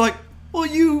 He's like, "Well,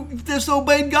 you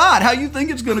disobeyed God. How you think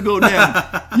it's going to go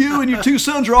down? You and your 2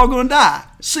 sons are all going to die.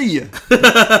 See you.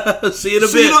 See you in a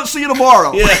bit. See you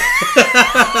tomorrow." Yeah.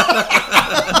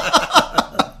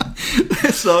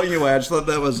 So anyway, I just thought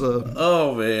that was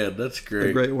Oh man, that's great.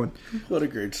 a great one. What a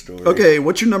great story. Okay,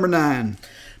 what's your number 9?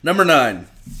 Number 9.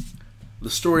 The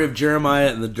story of Jeremiah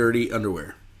and the dirty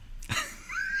underwear.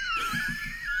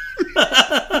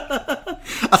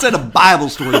 I said a Bible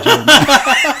story,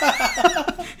 Jeremiah.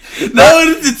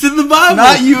 No, it's in the Bible.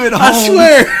 Not you at home. I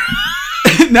swear.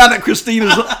 Now that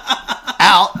Christina's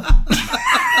out.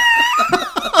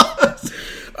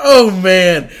 Oh,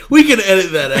 man. We can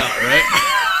edit that out, right?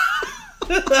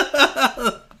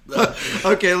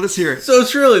 Okay, let's hear it. So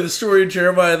it's really the story of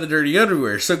Jeremiah and the dirty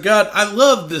underwear. So God, I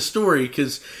love this story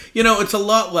because, it's a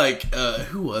lot like,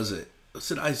 who was it? Was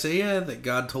it Isaiah that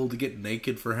God told to get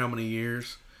naked for how many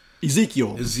years?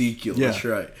 Ezekiel, Yeah. That's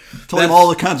right. Told him all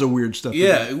the kinds of weird stuff.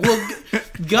 Yeah, well,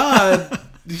 God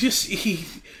just he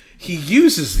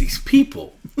uses these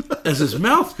people as his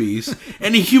mouthpiece,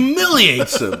 and he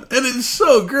humiliates them, and it's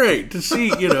so great to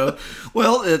see.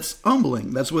 Well, it's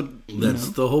humbling. That's what. That's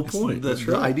the whole point. That's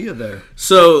the idea there.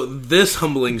 So this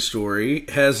humbling story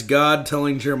has God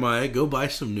telling Jeremiah, "Go buy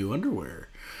some new underwear."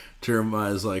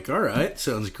 Jeremiah's like, "All right,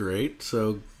 sounds great."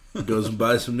 So goes and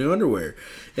buys some new underwear.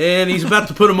 And he's about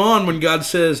to put them on when God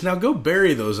says, "Now go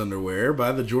bury those underwear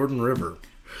by the Jordan River."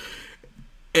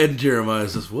 And Jeremiah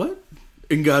says, "What?"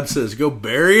 And God says, "Go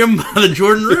bury them by the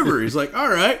Jordan River." He's like, "All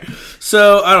right."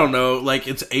 So, I don't know, like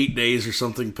it's 8 days or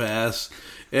something pass.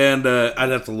 And I'd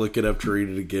have to look it up to read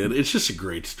it again. It's just a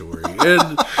great story.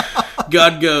 And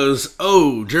God goes,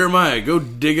 "Oh, Jeremiah, go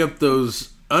dig up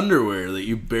those underwear that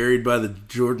you buried by the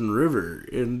Jordan River."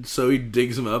 And so he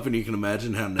digs them up, and you can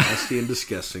imagine how nasty and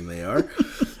disgusting they are.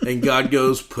 And God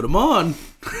goes, "Put them on."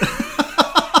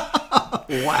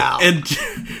 Wow. And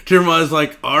Jeremiah's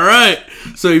like, "All right."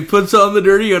 So he puts on the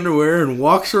dirty underwear and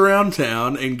walks around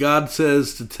town, and God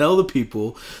says to tell the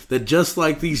people that just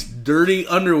like these dirty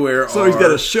underwear So he's got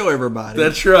to show everybody.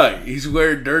 That's right. He's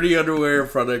wearing dirty underwear in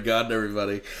front of God and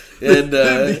everybody. And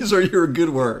these are your good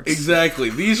works. Exactly.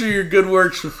 These are your good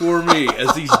works before me,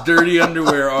 as these dirty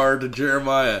underwear are to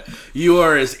Jeremiah. You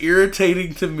are as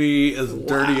irritating to me as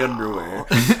dirty underwear.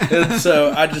 And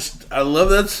so I love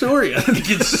that story. I think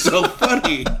it's so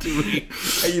funny to me.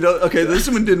 Okay, this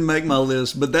one didn't make my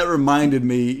list, but that reminded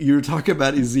me, you were talking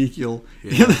about Ezekiel.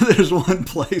 Yeah. There's one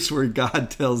place where God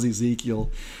tells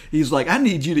Ezekiel, he's like, "I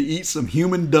need you to eat some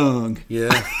human dung." Yeah.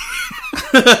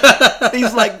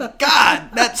 He's like, "God,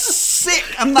 that's sick.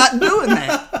 I'm not doing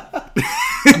that."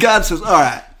 God says, "All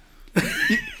right,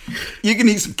 you can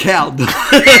eat some cow dung."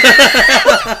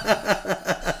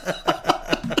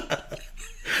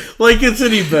 Like it's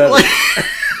any better.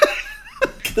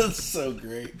 That's so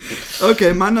great.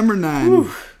 Okay, my number 9.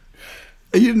 Whew.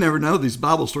 You never know these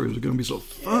Bible stories are going to be so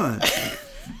fun.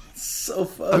 So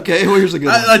fun. Okay, well, here's a good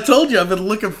one. I told you I've been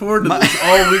looking forward to this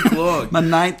all week long. My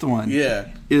 9th one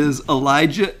is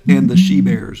Elijah and the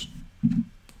she-bears.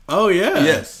 Oh, yeah.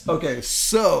 Yes. Okay,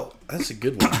 so that's a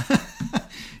good one.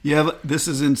 This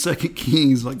is in 2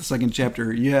 Kings, like the 2nd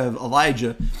chapter. You have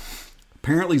Elijah.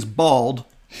 Apparently he's bald.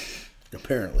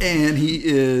 Apparently. And he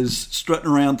is strutting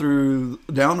around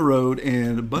down the road,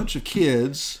 and a bunch of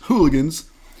kids, hooligans,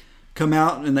 come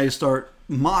out and they start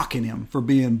mocking him for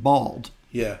being bald.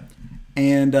 Yeah.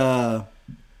 And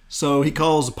so he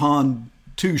calls upon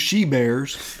 2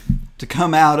 she-bears to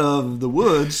come out of the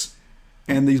woods,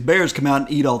 and these bears come out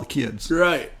and eat all the kids.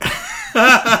 Right.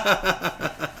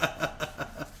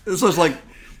 So it's like,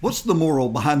 what's the moral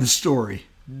behind the story?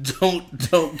 Don't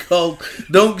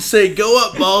say, "Go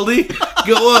up, Baldy.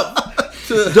 Go up."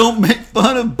 Don't make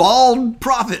fun of bald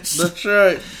prophets. That's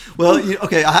right. Well,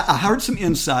 okay, I heard some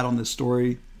insight on this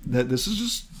story, that this is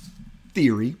just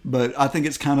theory, but I think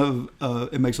it's kind of,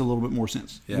 it makes a little bit more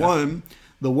sense. Yeah. One,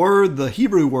 the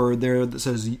Hebrew word there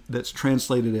that's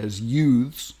translated as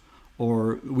youths,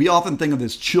 or we often think of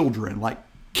as children, like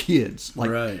kids, like,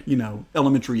 right.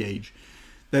 Elementary age,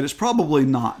 that it's probably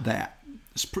not that.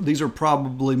 These are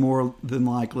probably more than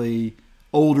likely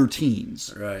older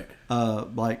teens, right?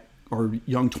 Or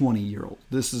young 20-year-old.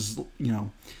 This is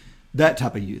that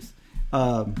type of youth,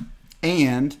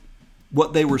 and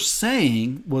what they were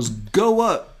saying was, "Go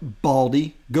up,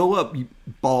 Baldy, go up, you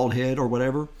bald head," or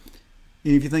whatever.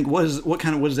 And if you think, what is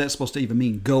that supposed to even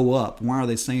mean? Go up. Why are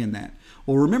they saying that?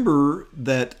 Well, remember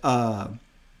that. Well,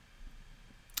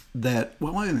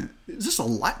 wait a minute. This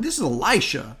is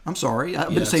Elisha. I'm sorry.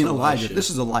 I've been saying Elijah. This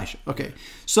is Elisha. Okay.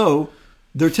 So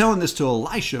they're telling this to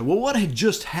Elisha. Well, what had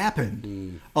just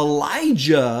happened?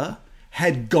 Elijah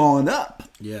had gone up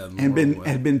and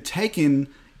been taken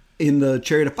in the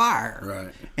chariot of fire.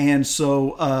 Right. And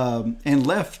so and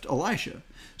left Elisha.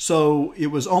 So it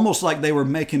was almost like they were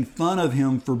making fun of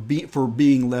him for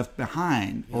being left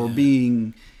behind, or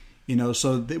being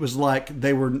so it was like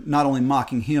they were not only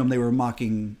mocking him, they were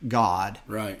mocking God,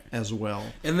 right, as well.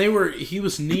 And he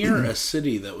was near a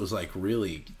city that was like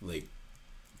really like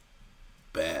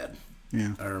bad.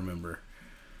 Yeah, I remember.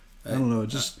 I don't know.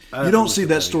 You don't see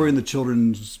that story in the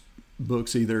children's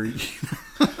books either.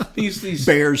 These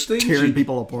Bears things tearing you-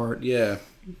 people apart. Yeah.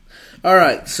 All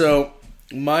right. So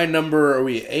my number, are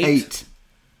we 8?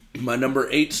 8. My number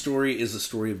 8 story is the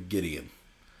story of Gideon.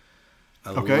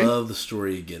 I Okay. love the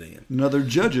story of Gideon. Another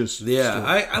Judges. Yeah,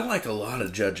 story. I like a lot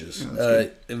of Judges. Yeah,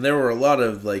 And there were a lot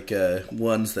of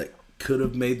ones that could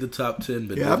have made the top 10,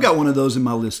 but Yeah, I've got one of those in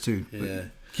my list too. But Yeah.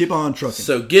 keep on trucking.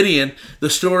 So Gideon, the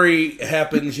story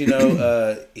happens,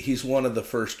 he's one of the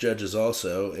first judges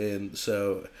also, and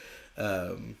so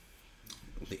the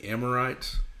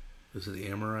Amorites, is it the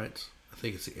Amorites? I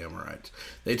think it's the Amorites.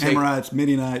 They take Amorites,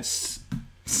 Midianites.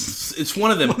 it's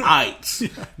one of them ites.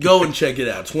 Go and check it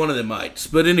out. It's one of them ites.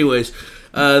 But anyways,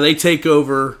 they take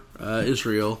over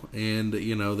Israel, and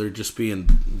they're just being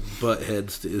butt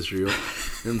heads to Israel,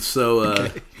 and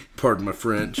so pardon my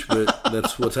French, but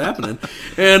that's what's happening.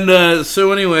 And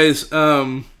so anyways,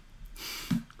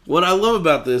 what I love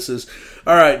about this is,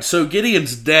 all right, so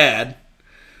Gideon's dad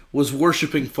was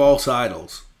worshiping false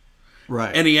idols.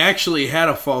 Right. And he actually had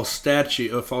a false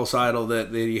idol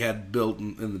that he had built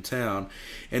in the town.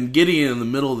 And Gideon, in the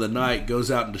middle of the night,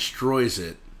 goes out and destroys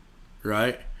it,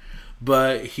 right?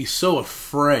 But he's so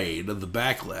afraid of the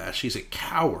backlash. He's a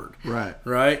coward,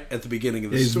 right? At the beginning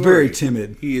of the He's story. very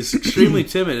timid. He is extremely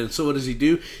timid. And so what does he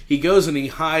do? He goes and he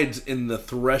hides in the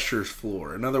thresher's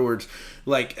floor. In other words,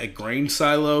 like a grain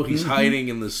silo, he's hiding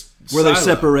in this Where silo. they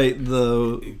separate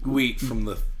the Wheat from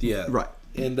the... Yeah. Right.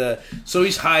 And so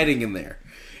he's hiding in there.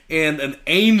 And an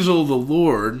angel of the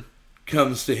Lord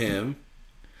comes to him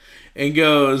and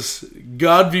goes,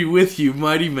 "God be with you,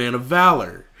 mighty man of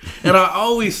valor." And I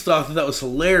always thought that was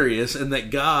hilarious, and that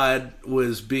God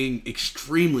was being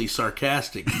extremely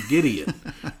sarcastic to Gideon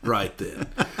right then.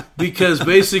 Because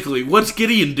basically, what's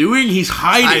Gideon doing? He's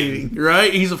hiding,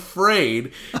 right? He's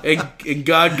afraid. And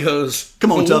God goes,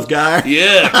 "Come on, tough guy."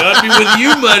 Yeah, God be with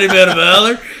you, mighty man of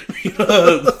valor.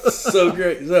 So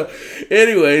great. So,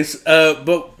 anyways,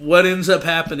 but what ends up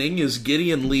happening is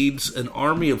Gideon leads an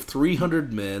army of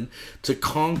 300 men to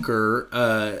conquer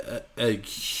a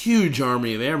huge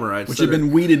army of Amorites. Which had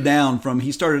been weeded down from,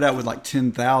 he started out with like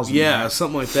 10,000. Yeah,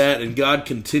 something like that, and God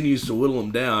continues to whittle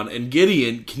them down. And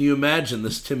Gideon, can you imagine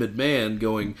this timid man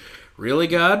going, "Really,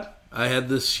 God? I had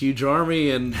this huge army,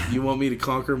 and you want me to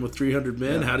conquer them with 300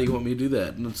 men? How do you want me to do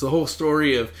that?" And it's the whole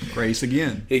story of... Grace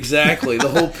again. Exactly. The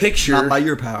whole picture... Not by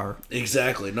your power.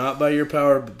 Exactly. Not by your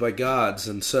power, but by God's.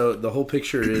 And so the whole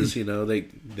picture is,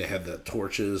 they have the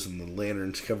torches and the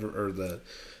lanterns cover... Or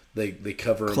they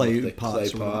cover them with the clay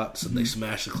pots, and they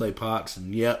smash the clay pots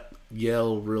and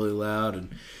yell really loud, and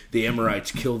the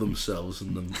Amorites kill themselves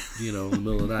in the in the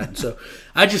middle of the night. And so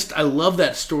I love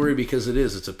that story because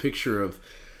it's a picture of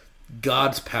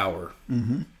God's power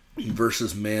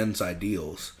versus man's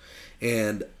ideals,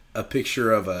 and a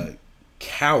picture of a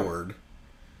coward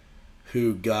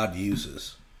who God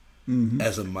uses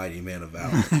as a mighty man of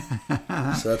valor.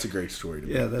 So that's a great story to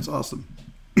me. Yeah, that's awesome.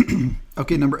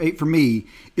 Okay, number 8 for me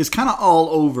is kind of all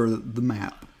over the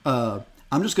map.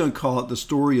 I'm just going to call it the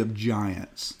story of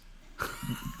giants.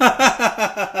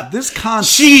 This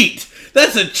concept... Cheat!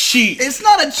 That's a cheat! It's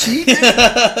not a cheat.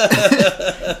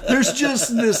 There's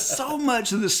just so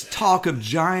much of this talk of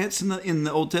giants in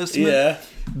the Old Testament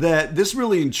that this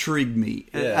really intrigued me.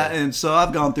 Yeah. And so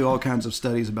I've gone through all kinds of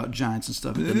studies about giants and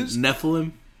stuff. The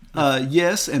Nephilim?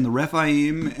 Yes, and the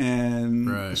Rephaim and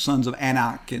the sons of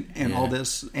Anak and all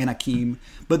this, Anakim.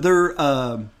 But they're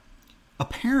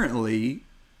apparently,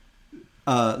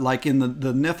 like in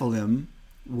the Nephilim,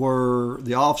 were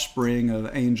the offspring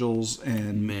of angels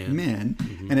and men,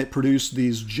 and it produced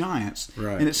these giants.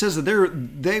 Right. And it says that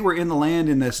they were in the land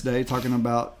in this day, talking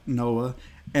about Noah,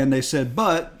 and they said,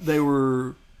 but they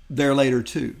were there later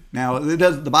too. Now,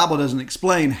 the Bible doesn't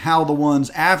explain how the ones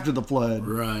after the flood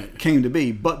came to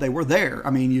be, but they were there. I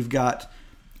mean, you've got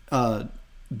the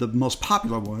most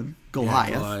popular one,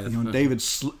 Goliath. David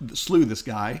slew this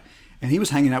guy, and he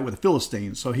was hanging out with the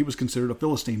Philistines, so he was considered a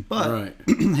Philistine. But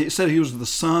it said he was the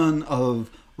son of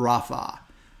Rapha,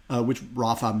 which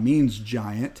Rapha means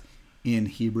giant in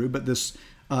Hebrew. But this,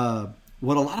 what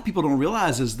a lot of people don't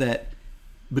realize is that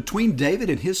between David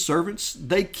and his servants,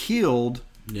 they killed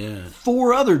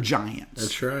 4 other giants.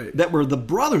 That's right. That were the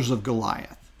brothers of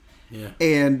Goliath. Yeah.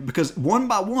 And because one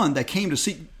by one they came to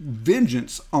seek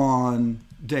vengeance on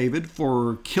David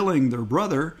for killing their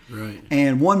brother. Right.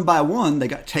 And one by one they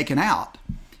got taken out.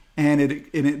 And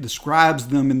it describes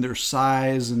them in their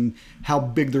size and how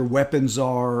big their weapons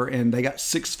are, and they got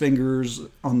 6 fingers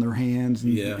on their hands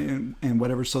and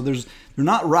whatever. So they're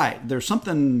not right. There's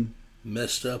something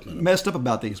messed up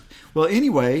about these. Well,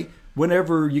 anyway,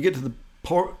 whenever you get to the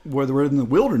part where they're in the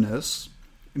wilderness,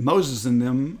 Moses and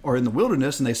them are in the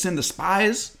wilderness, and they send the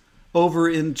spies over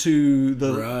into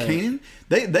the Canaan,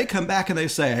 they come back and they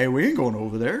say, hey, we ain't going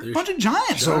over there. A bunch of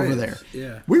giants over there.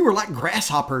 Yeah. We were like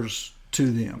grasshoppers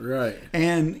to them. Right.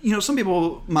 And, some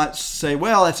people might say,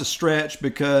 well, that's a stretch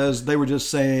because they were just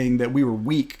saying that we were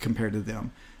weak compared to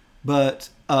them. But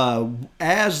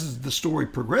as the story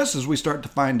progresses, we start to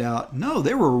find out, no,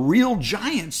 there were real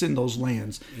giants in those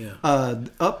lands. Yeah.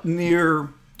 Up near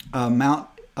Mount,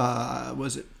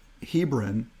 was it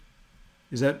Hebron?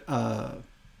 Is that...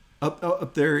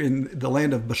 Up there in the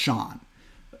land of Bashan,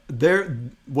 there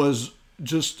was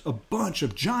just a bunch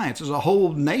of giants. There's a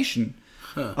whole nation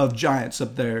of giants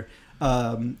up there,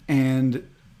 and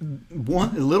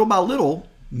little by little,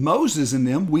 Moses and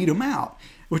them weed them out,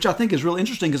 which I think is really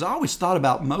interesting because I always thought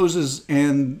about Moses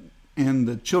and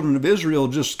the children of Israel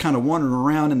just kind of wandering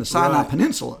around in the Sinai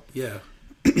Peninsula. Yeah.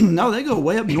 No, they go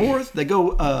way up north. They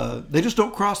go. They just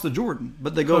don't cross the Jordan,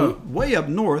 but they go way up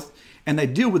north, and they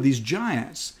deal with these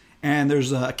giants. And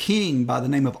there's a king by the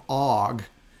name of Og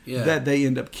that they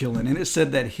end up killing. And it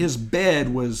said that his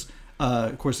bed was,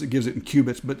 of course, it gives it in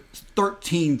cubits, but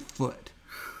 13 foot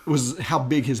was how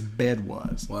big his bed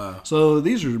was. Wow. So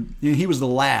these are, he was the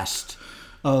last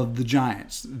of the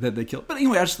giants that they killed. But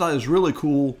anyway, I just thought it was really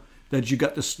cool that you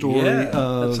got the story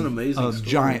that's an amazing of story.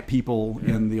 Giant people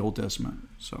in the Old Testament.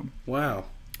 So wow.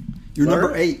 You're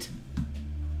number 8.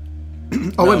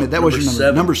 Oh, wait a minute. That was your number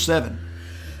 7. Number 7.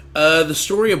 The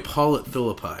story of Paul at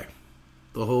Philippi.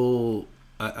 The whole...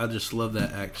 I just love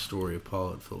that act story of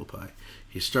Paul at Philippi.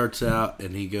 He starts out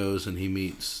and he goes and he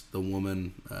meets the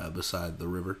woman beside the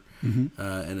river. Mm-hmm.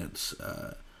 And it's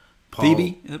Paul...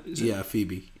 Phoebe? Yeah,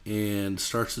 Phoebe. And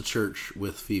starts the church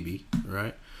with Phoebe,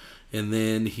 right? And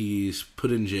then he's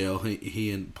put in jail.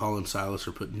 He and Paul and Silas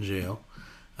are put in jail.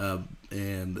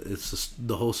 And it's just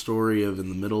the whole story of in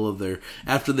the middle of their...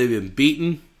 After they've been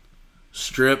beaten,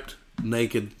 stripped,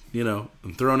 naked,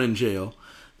 and thrown in jail,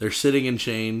 they're sitting in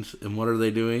chains, and what are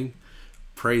they doing?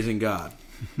 Praising God.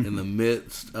 In the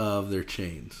midst of their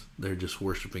chains, they're just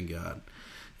worshiping God,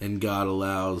 and God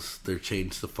allows their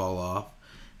chains to fall off.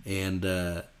 And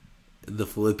the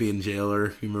Philippian jailer,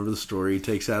 you remember the story, he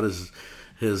takes out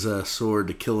his sword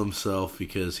to kill himself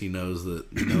because he knows that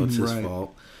it's his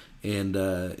fault. And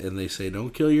they say,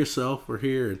 don't kill yourself, we're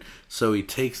here. And so he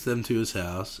takes them to his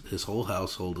house. His whole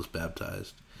household is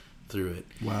baptized through it.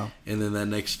 Wow. And then that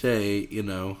next day,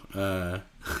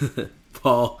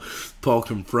 Paul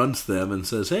confronts them and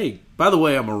says, hey, by the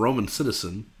way, I'm a Roman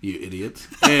citizen, you idiots.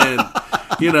 And,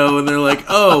 and they're like,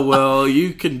 oh, well,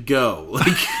 you can go.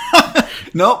 Like,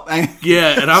 nope.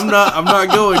 Yeah, and I'm not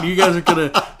going. You guys are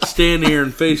going to stand here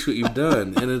and face what you've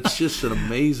done. And it's just an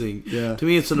amazing, to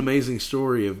me, it's an amazing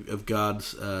story of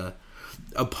God's, of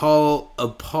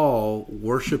Paul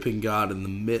worshiping God in the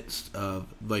midst of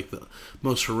like the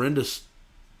most horrendous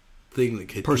thing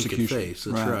that he could face.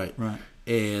 That's right.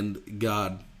 And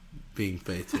God being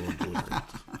faithful and delivering.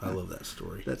 I love that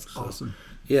story. That's awesome.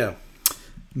 Yeah.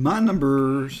 We're on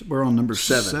number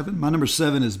 7. My number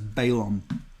 7 is Balaam.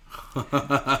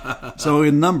 So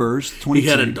in Numbers 22. He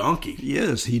had a donkey.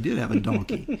 Yes, he did have a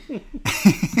donkey.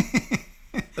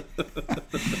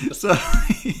 So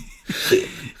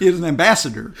he was an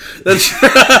ambassador.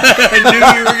 I knew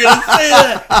you were going to say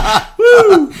that.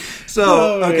 Woo!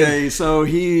 So, so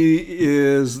he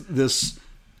is this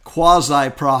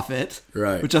quasi-prophet,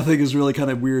 right? Which I think is really kind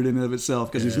of weird in and of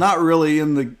itself because he's not really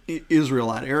in the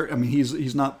Israelite area. I mean,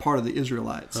 he's not part of the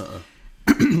Israelites.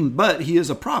 But he is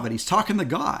a prophet. He's talking to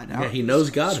God. Yeah, he knows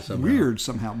God somehow. Weird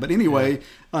somehow. But anyway,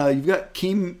 you've got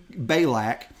King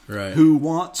Balak, who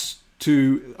wants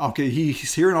to... Okay,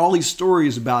 he's hearing all these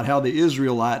stories about how the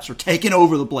Israelites are taking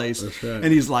over the place. That's right.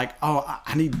 And he's like, oh,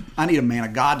 I need a man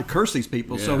of God to curse these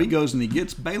people. Yeah. So he goes and he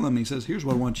gets Balaam and he says, here's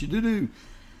what I want you to do.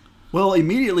 Well,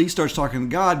 immediately he starts talking to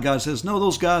God. God says, no,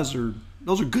 those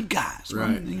are good guys.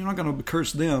 Right. You're not going to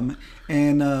curse them.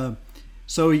 And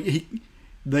so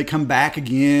they come back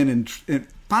again and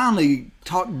finally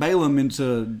talk Balaam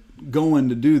into going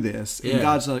to do this. And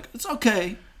God's like, it's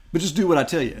okay, but just do what I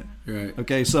tell you. Right.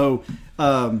 Okay, so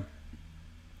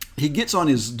he gets on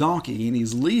his donkey and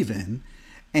he's leaving,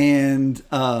 and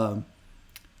God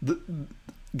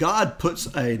puts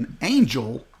an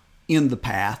angel in the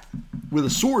path with a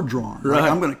sword drawn. Right.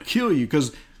 Like, I'm going to kill you,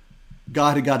 because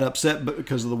God had got upset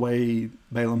because of the way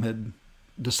Balaam had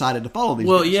decided to follow these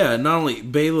guys. Yeah, not only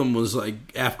Balaam was like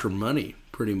after money,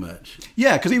 pretty much.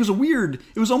 Yeah, because he was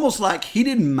it was almost like he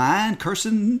didn't mind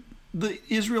cursing the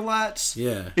Israelites.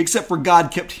 Yeah. Except for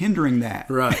God kept hindering that.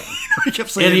 Right. He kept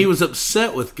saying, And he was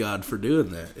upset with God for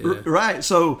doing that. Yeah. Right.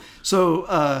 So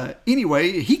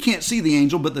anyway, he can't see the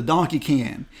angel, but the donkey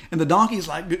can. And the donkey's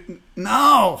like,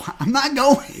 no, I'm not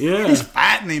going. Yeah. He's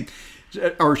fighting him.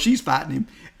 Or she's fighting him.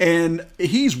 And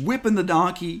he's whipping the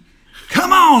donkey.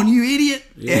 Come on, you idiot.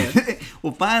 Yeah.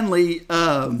 Well, finally,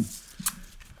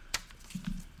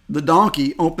 the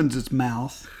donkey opens its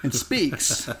mouth and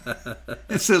speaks.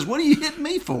 It says, what are you hitting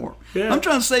me for? Yeah. I'm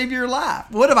trying to save your life.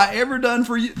 What have I ever done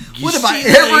for you? What have I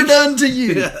see ever me? done to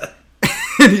you? Yeah.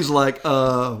 And he's like,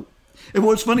 And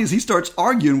what's funny is he starts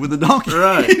arguing with the donkey.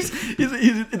 Right.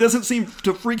 It doesn't seem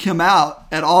to freak him out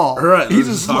at all. Right. He's This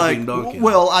is just talking like, donkey.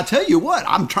 well, I tell you what,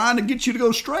 I'm trying to get you to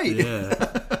go straight. Yeah.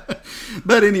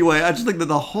 But anyway, I just think that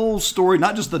the whole story,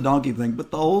 not just the donkey thing,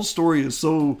 but the whole story is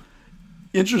so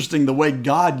interesting the way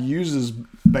God uses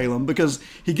Balaam, because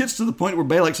he gets to the point where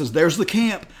Balak says, there's the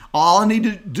camp. All I need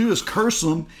to do is curse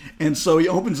them. And so he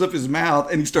opens up his mouth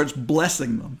and he starts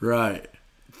blessing them. Right.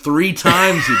 3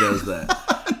 times he does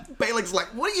that. Balak's like,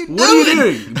 what are you doing? What are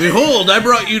you doing? Behold, I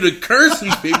brought you to curse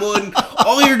these people, and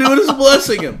all you're doing is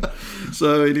blessing them.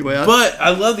 So anyway, But I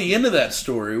love the end of that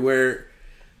story where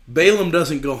Balaam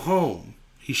doesn't go home.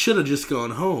 He should have just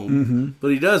gone home,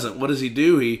 but he doesn't. What does he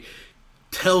do? He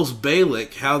tells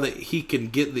Balak how that he can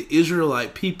get the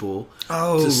Israelite people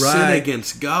to sin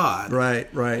against God.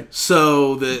 Right.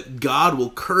 So that God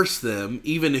will curse them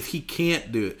even if he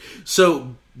can't do it.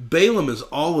 So Balaam is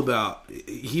all about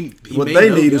what they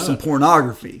need is some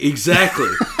pornography.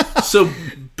 Exactly. So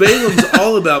Balaam's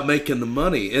all about making the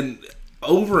money, and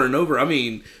over, I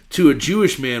mean, to a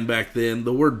Jewish man back then,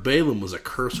 the word Balaam was a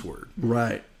curse word.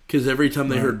 Right. Because every time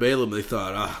they heard Balaam, they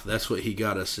thought, that's what he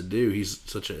got us to do. He's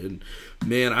such a... And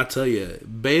man, I tell you,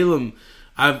 Balaam,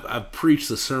 I've preached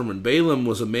the sermon. Balaam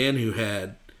was a man who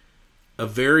had a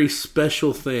very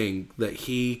special thing that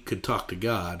he could talk to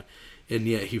God, and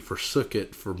yet he forsook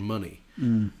it for money.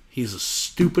 He's the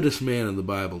stupidest man in the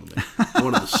Bible to me.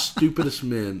 One of the stupidest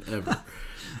men ever.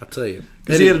 I tell you.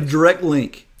 Because he had a direct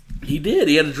link. He did.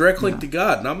 He had a direct link to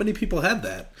God. Not many people had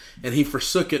that. And he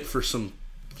forsook it for some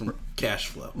cash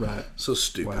flow. Right. So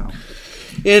stupid. Wow.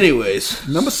 Anyways.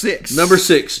 Number 6. Number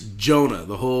 6, Jonah.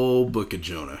 The whole book of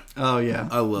Jonah. Oh, yeah.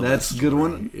 I love That's that a good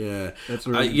story. one. Yeah. That's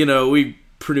really we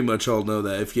pretty much all know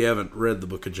that. If you haven't read the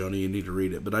book of Jonah, you need to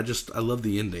read it. But I love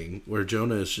the ending where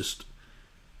Jonah is just...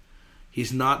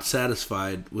 He's not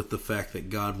satisfied with the fact that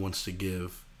God wants to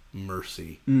give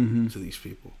mercy to these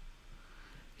people.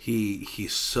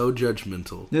 He's so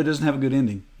judgmental. It doesn't have a good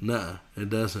ending. Nah, it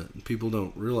doesn't. People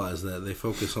don't realize that. They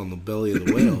focus on the belly of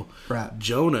the whale. Right.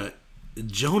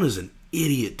 Jonah's an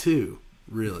idiot too,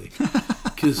 really.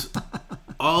 Because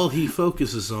all he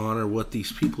focuses on are what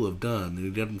these people have done, and he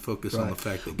doesn't focus on the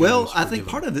fact that God has I think forgiven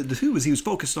part of it too was he was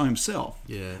focused on himself.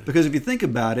 Yeah. Because if you think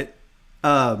about it,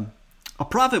 a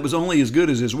prophet was only as good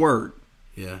as his word.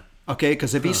 Yeah. Okay?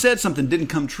 Because if he said something didn't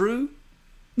come true,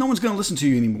 no one's going to listen to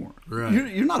you anymore. Right.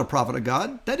 You're not a prophet of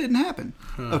God. That didn't happen.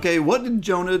 Okay, what did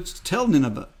Jonah tell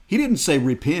Nineveh? He didn't say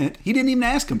repent. He didn't even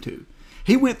ask them to.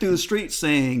 He went through the streets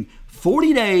saying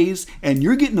 40 days and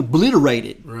you're getting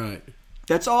obliterated. Right.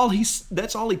 That's all he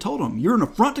told them. You're an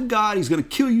affront to God. He's going to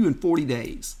kill you in 40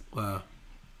 days. Wow.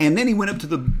 And then he went up to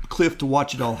the cliff to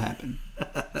watch it all happen.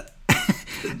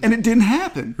 And it didn't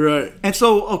happen. Right. And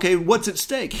so, okay, what's at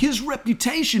stake? His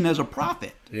reputation as a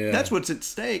prophet. Yeah. That's what's at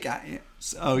stake.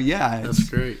 That's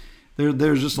great.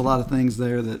 There's just a lot of things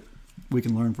there that we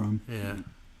can learn from. Yeah.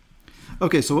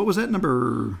 Okay, so what was that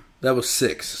number? That was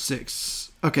 6.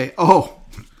 6. Okay. Oh,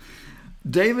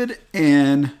 David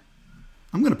and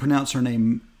I'm going to pronounce her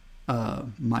name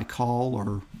Michael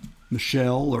or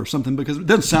Michelle or something because it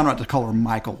doesn't sound right to call her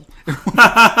Michael.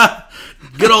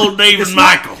 Good old David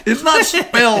Michael. It's not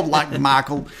spelled like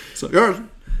Michael. So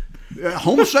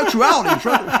homosexuality is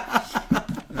right.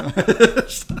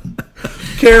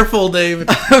 Careful, David.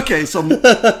 Okay, so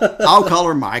I'll call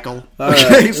her Michael.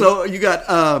 Okay, right. So you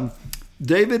got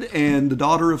David and the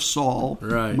daughter of Saul,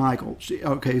 right? Michael.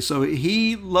 So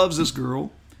he loves this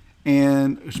girl,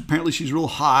 and apparently she's real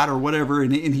hot or whatever,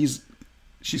 and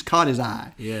she's caught his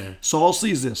eye. Yeah. Saul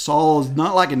sees this. Saul is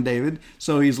not liking David,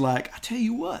 so he's like, I tell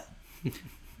you what.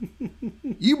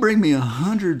 You bring me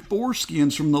 100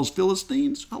 foreskins from those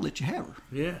Philistines, I'll let you have her.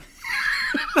 Yeah.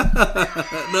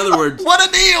 In other words, what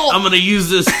a deal! I'm going to use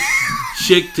this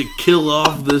chick to kill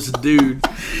off this dude.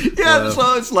 Yeah,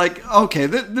 so it's like, okay,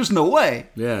 there's no way.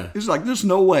 Yeah. It's like, there's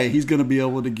no way he's going to be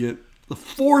able to get the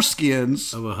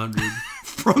foreskins of 100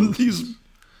 from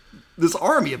this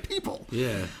army of people.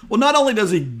 Yeah. Well, not only does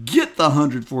he get the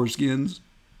 100 foreskins,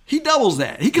 He doubles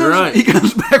that. He comes. Right. He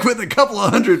comes back with a couple of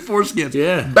hundred foreskins.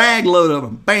 Yeah. Bag load of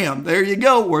them. Bam. There you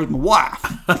go. Where's my wife?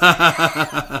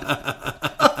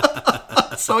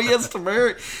 So he has to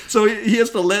marry. So he has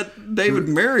to let David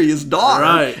marry his daughter.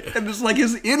 Right. And it's like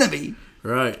his enemy.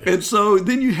 Right. And so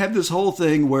then you have this whole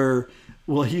thing where,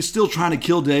 well, he's still trying to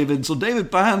kill David. So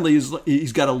David finally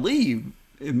he's got to leave.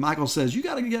 And Michael says, "You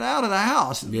got to get out of the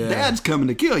house. Yeah. Dad's coming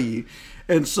to kill you."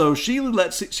 And so she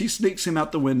sneaks him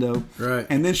out the window. Right.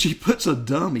 And then she puts a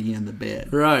dummy in the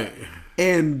bed. Right.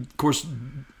 And of course,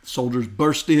 soldiers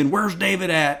burst in. "Where's David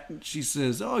at?" And she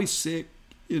says, "Oh, he's sick.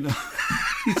 He's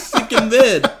sick in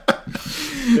bed."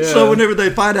 Yeah. So whenever they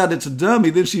find out it's a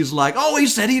dummy, then she's like, "Oh, he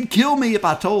said he'd kill me if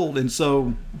I told." And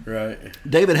so Right.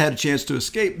 David had a chance to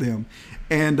escape them.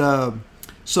 And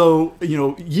so,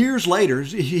 years later,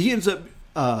 he ends up,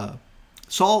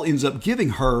 Saul ends up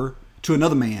giving her to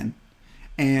another man.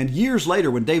 And years later,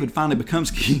 when David finally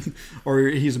becomes king, or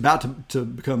he's about to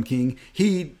become king,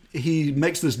 he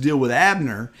makes this deal with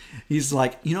Abner. He's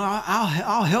like,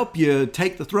 I'll help you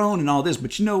take the throne and all this,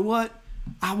 but you know what?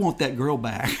 I want that girl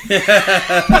back.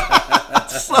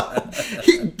 So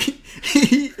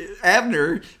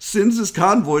Abner sends this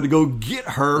convoy to go get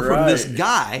her from this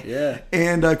guy. Yeah.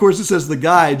 And of course it says the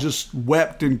guy just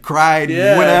wept and cried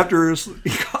and went after her,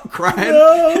 crying.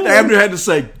 No. And Abner had to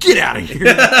say, "Get out of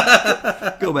here."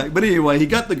 Go back. But anyway, he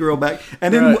got the girl back.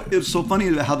 And then it's so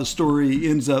funny how the story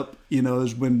ends up,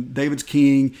 is when David's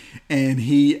king and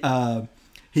he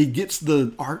gets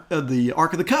the Ark of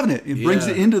the Covenant and brings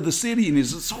it into the city, and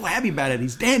he's so happy about it.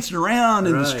 He's dancing around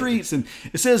in the streets, and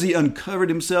it says he uncovered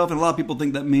himself, and a lot of people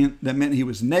think that meant he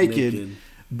was naked.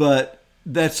 But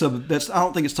that's I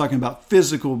don't think it's talking about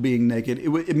physical being naked.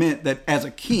 It meant that as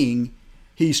a king,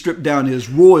 he stripped down his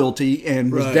royalty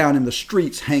and was down in the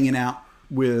streets hanging out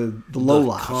with the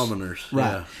lowlifes, commoners.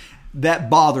 Right. Yeah. That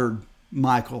bothered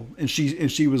Michael, and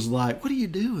she was like, "What are you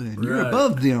doing? You're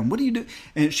above them. What do you do?"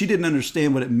 And she didn't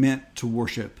understand what it meant to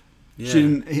worship. Yeah. She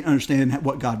didn't understand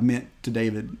what God meant to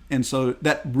David, and so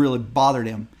that really bothered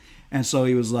him. And so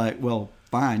he was like, "Well,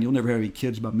 fine, you'll never have any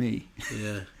kids by me."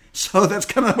 Yeah. So that's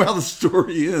kind of how the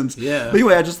story ends. Yeah. But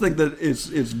anyway, I just think that it's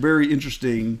very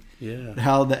interesting. Yeah.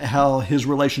 How his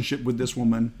relationship with this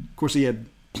woman. Of course, he had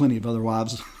plenty of other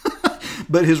wives.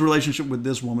 But his relationship with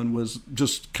this woman was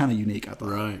just kind of unique, I thought.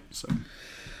 Right. So,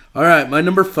 all right, my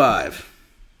number 5,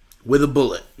 with a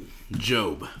bullet,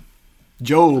 Job.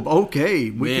 Job, okay.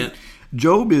 Man.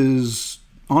 Job is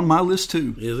on my list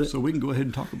too. Is it? So we can go ahead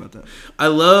and talk about that. I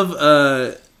love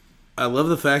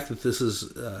the fact that this is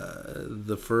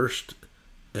the first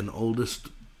and oldest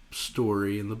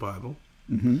story in the Bible.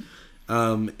 Mm-hmm.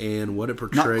 And what it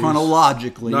portrays.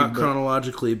 Not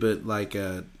chronologically. But like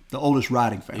the oldest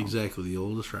writing found. Exactly, the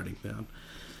oldest writing found.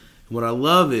 What I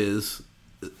love is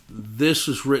this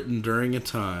was written during a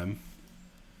time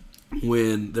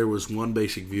when there was one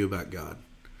basic view about God.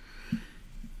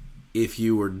 If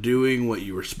you were doing what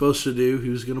you were supposed to do, He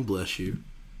was going to bless you.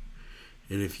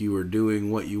 And if you were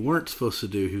doing what you weren't supposed to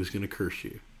do, He was going to curse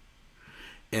you.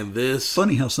 And this...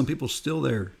 Funny how some people still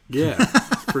there. Yeah,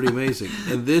 it's pretty amazing.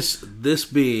 And this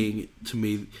being, to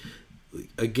me...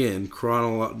 Again,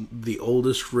 the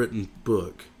oldest written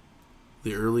book,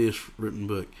 the earliest written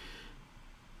book,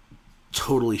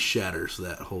 totally shatters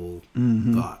that whole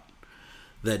thought.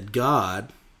 That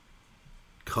God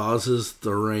causes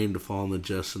the rain to fall on the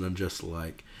just and unjust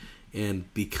alike. And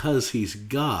because He's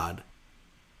God,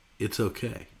 it's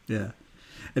okay. Yeah.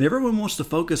 And everyone wants to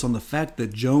focus on the fact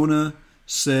that Jonah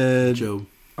said... Job.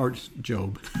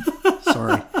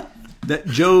 Sorry. That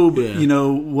Job,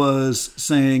 was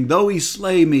saying, "Though he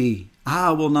slay me,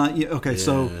 I will not." Okay,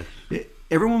 so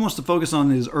everyone wants to focus on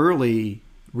his early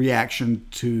reaction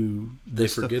to. They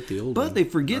forget the old, but they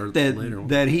forget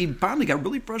that he finally got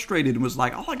really frustrated and was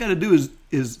like, "All I got to do is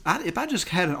if I just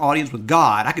had an audience with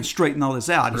God, I could straighten all this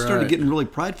out." He started getting really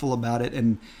prideful about it,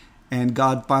 and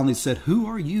God finally said, "Who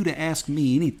are you to ask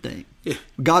me anything?" Yeah.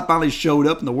 God finally showed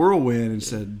up in the whirlwind and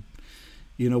said,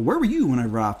 "Where were you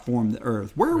whenever I formed the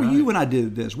earth? Where were you when I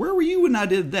did this? Where were you when I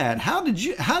did that? How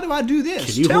do I do this?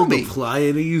 Can you Tell hold me." the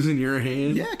Pleiades in your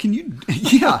hand? Yeah. Can you?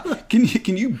 Yeah.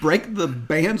 Can you break the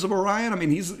bands of Orion? I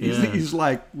mean, he's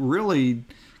like really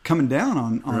coming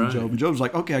down on Job. And Job's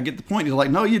like, "Okay, I get the point." He's like,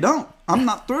 "No, you don't. I'm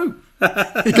not through."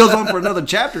 He goes on for another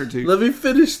chapter or two. Let me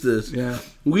finish this. Yeah.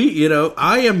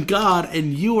 I am God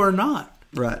and you are not.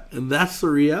 Right. And that's the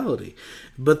reality.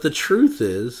 But the truth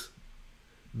is,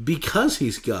 because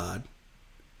He's God,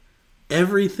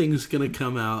 everything's going to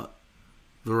come out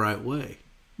the right way.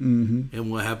 Mm-hmm.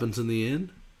 And what happens in the end?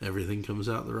 Everything comes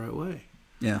out the right way.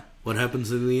 Yeah. What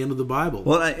happens in the end of the Bible?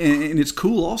 Well, and it's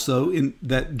cool also in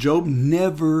that Job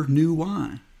never knew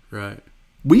why. Right.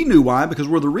 We knew why because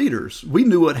we're the readers. We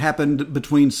knew what happened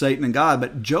between Satan and God,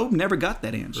 but Job never got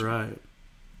that answer. Right.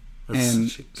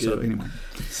 And such so anyway,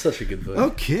 such a good book.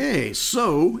 Okay,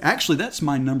 so actually, that's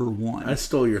my number one. I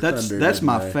stole your thunder. That's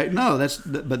my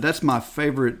but that's my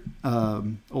favorite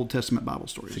Old Testament Bible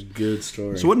stories. It's a good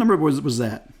story. So what number was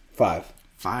that? 5.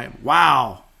 5.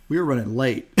 Wow, we were running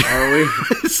late. Are we?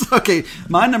 Okay,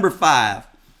 my number 5,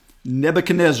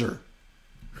 Nebuchadnezzar,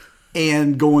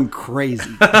 and going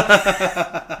crazy.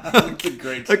 That's a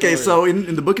great story. Okay, so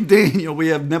in the book of Daniel, we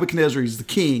have Nebuchadnezzar. He's the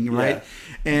king, right? Yeah.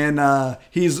 And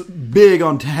he's big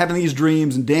on having these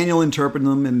dreams, and Daniel interpreting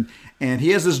them. And he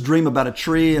has this dream about a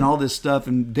tree and all this stuff.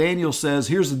 And Daniel says,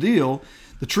 here's the deal.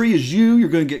 The tree is you. You're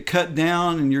going to get cut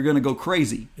down, and you're going to go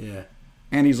crazy. Yeah.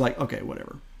 And he's like, okay,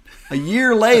 whatever. A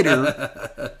year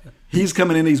later, he's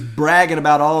coming in. He's bragging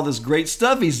about all this great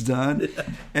stuff he's done.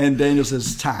 And Daniel says,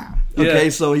 it's time. Okay,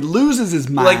 so he loses his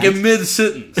mind. Like in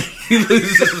mid-sentence. He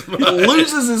loses his mind. He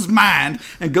loses his mind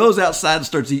and goes outside and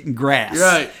starts eating grass.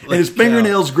 Right. And his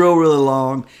fingernails grow really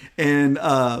long. And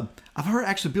I've heard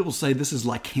actually people say this is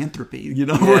lycanthropy,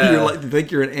 where you're like, you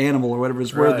think you're an animal or whatever.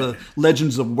 It's where the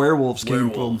legends of werewolves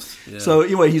came from. Yeah. So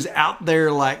anyway, he's out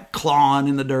there like clawing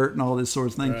in the dirt and all this sort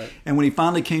of thing. Right. And when he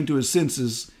finally came to his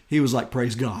senses, he was like,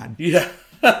 praise God. Yeah.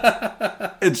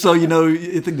 And so,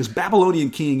 you think this Babylonian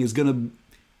king is going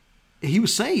to, he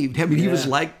was saved. I mean, he was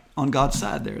like on God's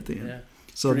side there at the end. Yeah.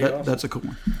 So Awesome. that's a cool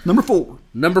one. Number 4.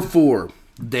 Number 4,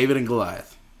 David and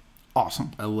Goliath.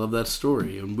 Awesome. I love that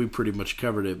story, and we pretty much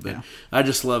covered it. But Yeah. I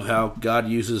just love how God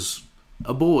uses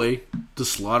a boy to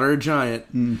slaughter a giant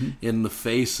in the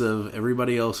face of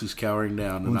everybody else who's cowering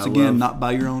down. And Once again, not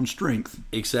by your own strength.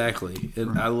 Exactly.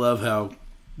 And I love how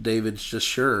David's just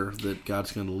sure that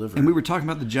God's going to deliver. And we were talking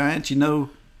about the giants. You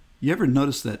ever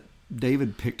notice that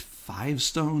David picked 5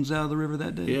 stones out of the river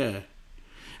that day? Yeah.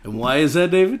 And why is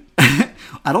that, David?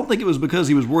 I don't think it was because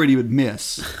he was worried he would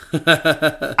miss.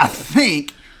 I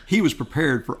think he was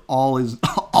prepared for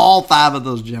all 5 of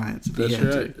those giants. That's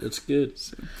right. That's good.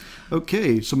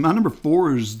 Okay, so my number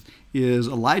 4 is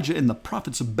Elijah and the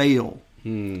prophets of Baal.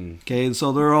 Okay,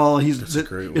 so they're all That's a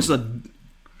great one. It's a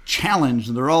challenge.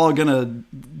 They're all gonna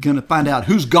find out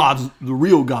who's God's the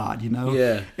real God.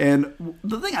 Yeah. And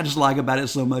the thing I just like about it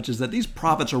so much is that these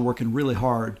prophets are working really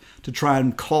hard to try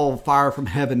and call fire from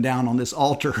heaven down on this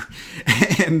altar,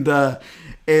 and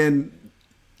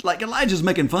like Elijah's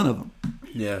making fun of them.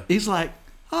 Yeah. He's like,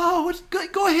 oh,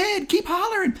 go ahead, keep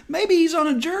hollering. Maybe he's on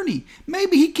a journey.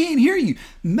 Maybe he can't hear you.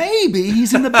 Maybe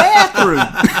he's in the bathroom.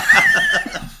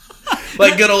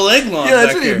 Like good old Eglon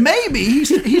back here. Maybe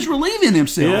he's relieving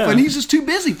himself, and he's just too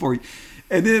busy for you.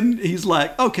 And then he's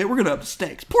like, okay, we're going to up the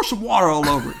stakes. Pour some water all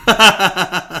over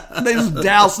it. They just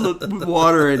douse it with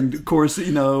water, and of course,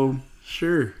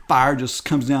 Sure. fire just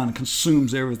comes down and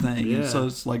consumes everything. Yeah. And so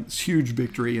it's like this huge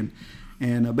victory.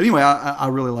 But anyway, I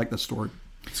really like that story.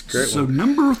 It's a great So one.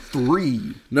 number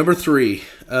 3. Number 3,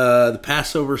 the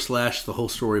Passover / the whole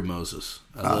story of Moses.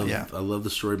 I love the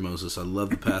story of Moses. I love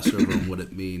the Passover and what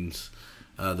it means.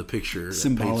 The picture. that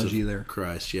Symbology paints of there.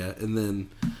 Christ, yeah. And then,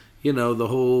 the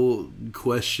whole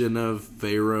question of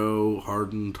Pharaoh,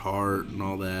 hardened heart, and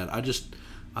all that.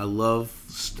 I love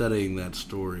studying that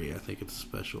story. I think it's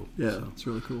special. Yeah, So, it's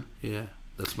really cool. yeah,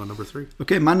 that's my number 3.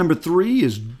 Okay, my number 3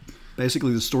 is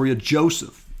basically the story of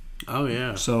Joseph. Oh,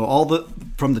 yeah. So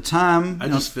from the time I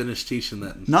just finished teaching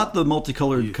that. not the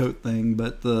multicolored coat thing,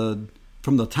 but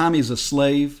from the time he's a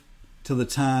slave to the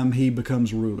time he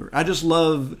becomes ruler. I just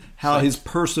love how his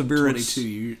perseverance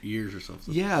 22 years or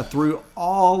something. Yeah, through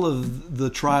all of the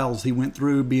trials he went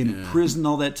through, being in prison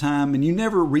all that time, and you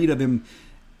never read of him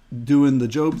doing the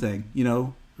Job thing.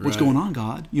 What's Right. going on,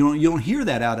 God? You don't hear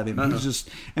that out of him. He's just,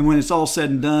 and when it's all said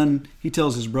and done, he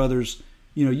tells his brothers,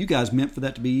 you guys meant for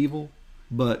that to be evil,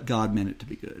 but God meant it to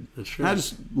be good. That's I right.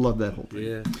 just love that whole thing.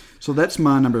 Yeah. So that's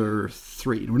my number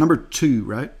 3. Number 2,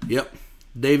 right? Yep.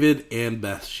 David and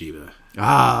Bathsheba.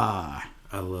 Ah,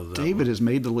 I love that. David has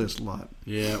made the list a lot.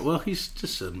 Yeah, well, he's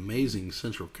just an amazing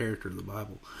central character of the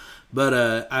Bible. But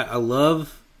I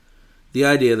love the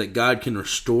idea that God can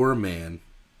restore a man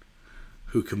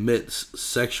who commits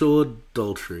sexual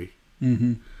adultery,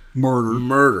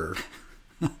 murder,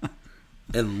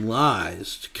 and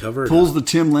lies to cover it Pulls up. the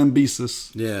Tim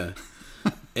Lambesis. Yeah.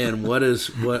 And what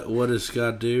does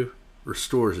God do?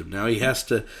 Restores him. Now he has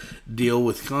to deal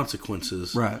with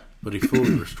consequences. Right. But he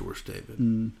fully restores David.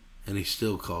 And he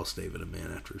still calls David a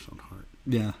man after his own heart.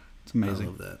 Yeah, it's amazing. I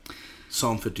love that.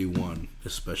 Psalm 51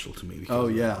 is special to me. Because Oh,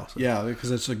 of yeah. that also. Yeah, because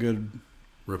it's a good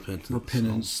Repentance.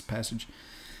 repentance passage.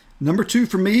 Number 2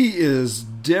 for me is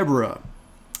Deborah.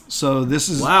 So this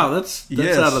is That's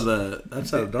yes. out of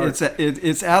dark.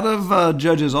 It's out of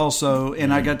Judges also,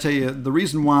 and I got to tell you the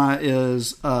reason why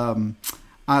is I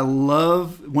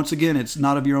love, once again, it's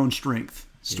not of your own strength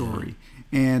story.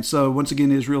 And so once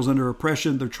again, Israel's under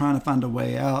oppression. They're trying to find a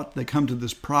way out. They come to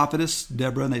this prophetess,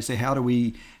 Deborah, and they say, how do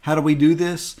we do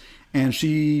this? And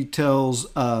she tells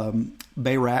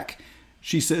Barak,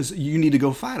 she says, you need to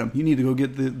go fight them. You need to go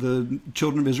get the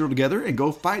children of Israel together and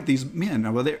go fight these men.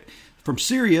 Now, they're from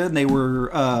Syria, and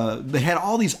they had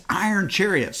all these iron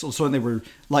chariots. So they were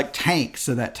like tanks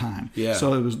at that time. Yeah.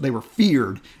 So they were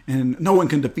feared, and no one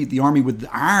can defeat the army with the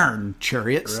iron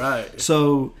chariots. Right.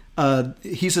 So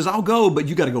he says, I'll go, but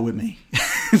you got to go with me.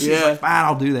 She's like, fine,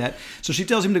 I'll do that. So she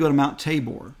tells him to go to Mount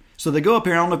Tabor. So they go up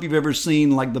here. I don't know if you've ever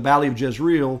seen like the Valley of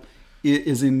Jezreel. It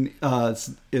is in.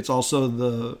 It's also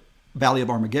the Valley of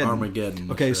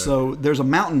Armageddon. Okay, right. So there's a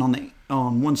mountain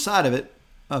on one side of it,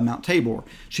 Mount Tabor.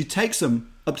 She takes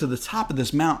him up to the top of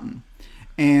this mountain,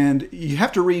 and you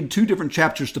have to read 2 different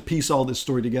chapters to piece all this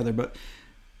story together. But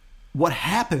what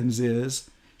happens is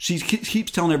she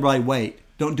keeps telling everybody, wait,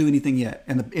 don't do anything yet.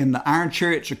 And the iron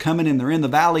chariots are coming, and they're in the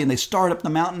valley, and they start up the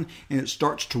mountain, and it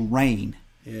starts to rain.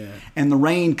 Yeah. And the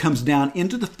rain comes down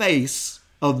into the face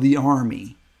of the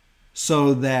army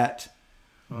so that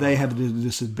they have a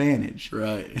disadvantage.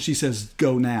 Right. And she says,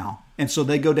 go now. And so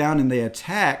they go down and they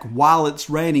attack while it's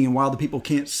raining and while the people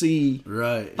can't see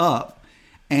up.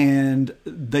 And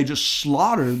they just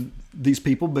slaughter these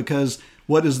people because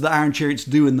what does the iron chariots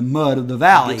do in the mud of the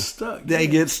valley? They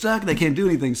get stuck. They can't do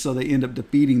anything. So they end up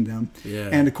defeating them. Yeah.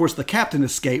 And of course, the captain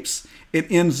escapes.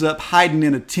 It ends up hiding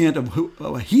in a tent of who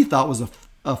he thought was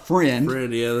a friend.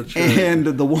 Yeah, that's right. And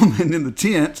the woman in the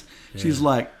tent, she's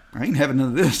like, I ain't having none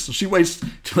of this. So she waits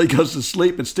till he goes to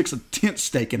sleep and sticks a tent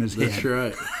stake in his head. That's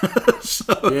right.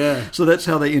 So that's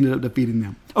how they ended up defeating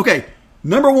them. Okay,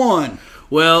 number 1.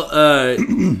 Well,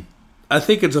 I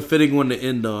think it's a fitting one to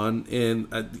end on, and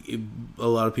a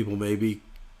lot of people may be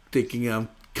thinking I'm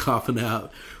coughing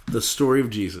out the story of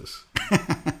Jesus.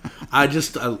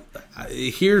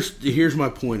 Here's my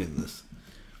point in this.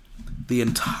 The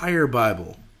entire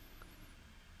Bible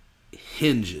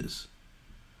hinges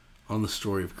on the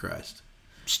story of Christ.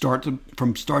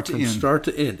 From start to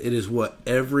end. It is what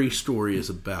every story is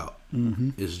about,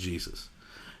 is Jesus.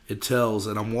 It tells,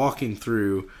 and I'm walking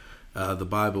through the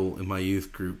Bible in my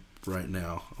youth group right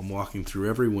now. I'm walking through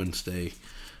every Wednesday.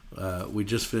 We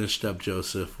just finished up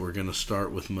Joseph. We're going to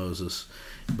start with Moses.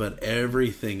 But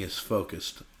everything is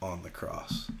focused on the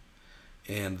cross.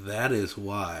 And that is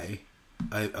why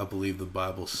I believe the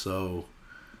Bible's so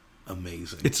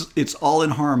amazing. It's all in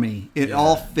harmony. It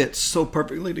all fits so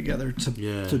perfectly together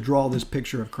to draw this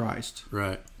picture of Christ.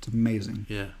 Right. It's amazing.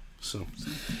 Yeah. So,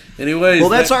 anyways.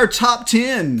 Well, that's our top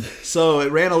 10. So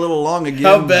it ran a little long again.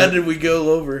 How bad did we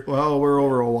go over? Well, we're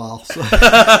over a while. So,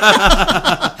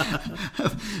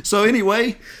 so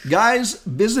anyway, guys,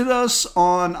 visit us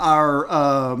on our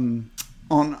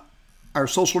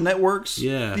social networks.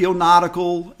 Yeah.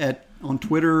 Theonautical on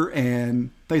Twitter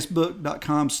and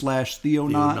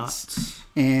Facebook.com/Theonauts.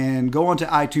 And go on to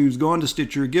iTunes, go on to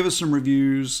Stitcher, give us some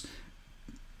reviews.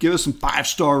 Give us some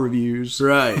 5-star reviews.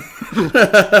 Right.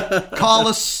 Call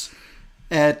us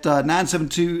at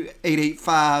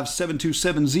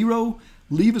 972-885-7270.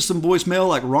 Leave us some voicemail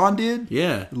like Ron did.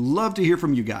 Yeah. Love to hear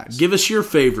from you guys. Give us your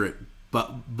favorite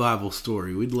Bible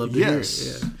story. We'd love to hear it.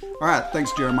 Yeah. All right.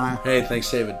 Thanks, Jeremiah. Hey, thanks,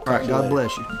 David. All right. God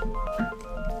bless you.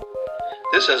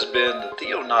 This has been the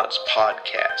Theonauts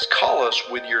podcast. Call us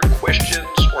with your questions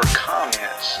or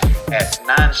comments at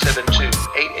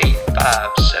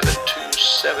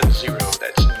 972-885-7270.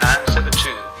 That's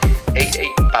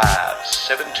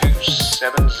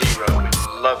 972-885-7270. We'd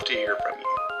love to hear from you.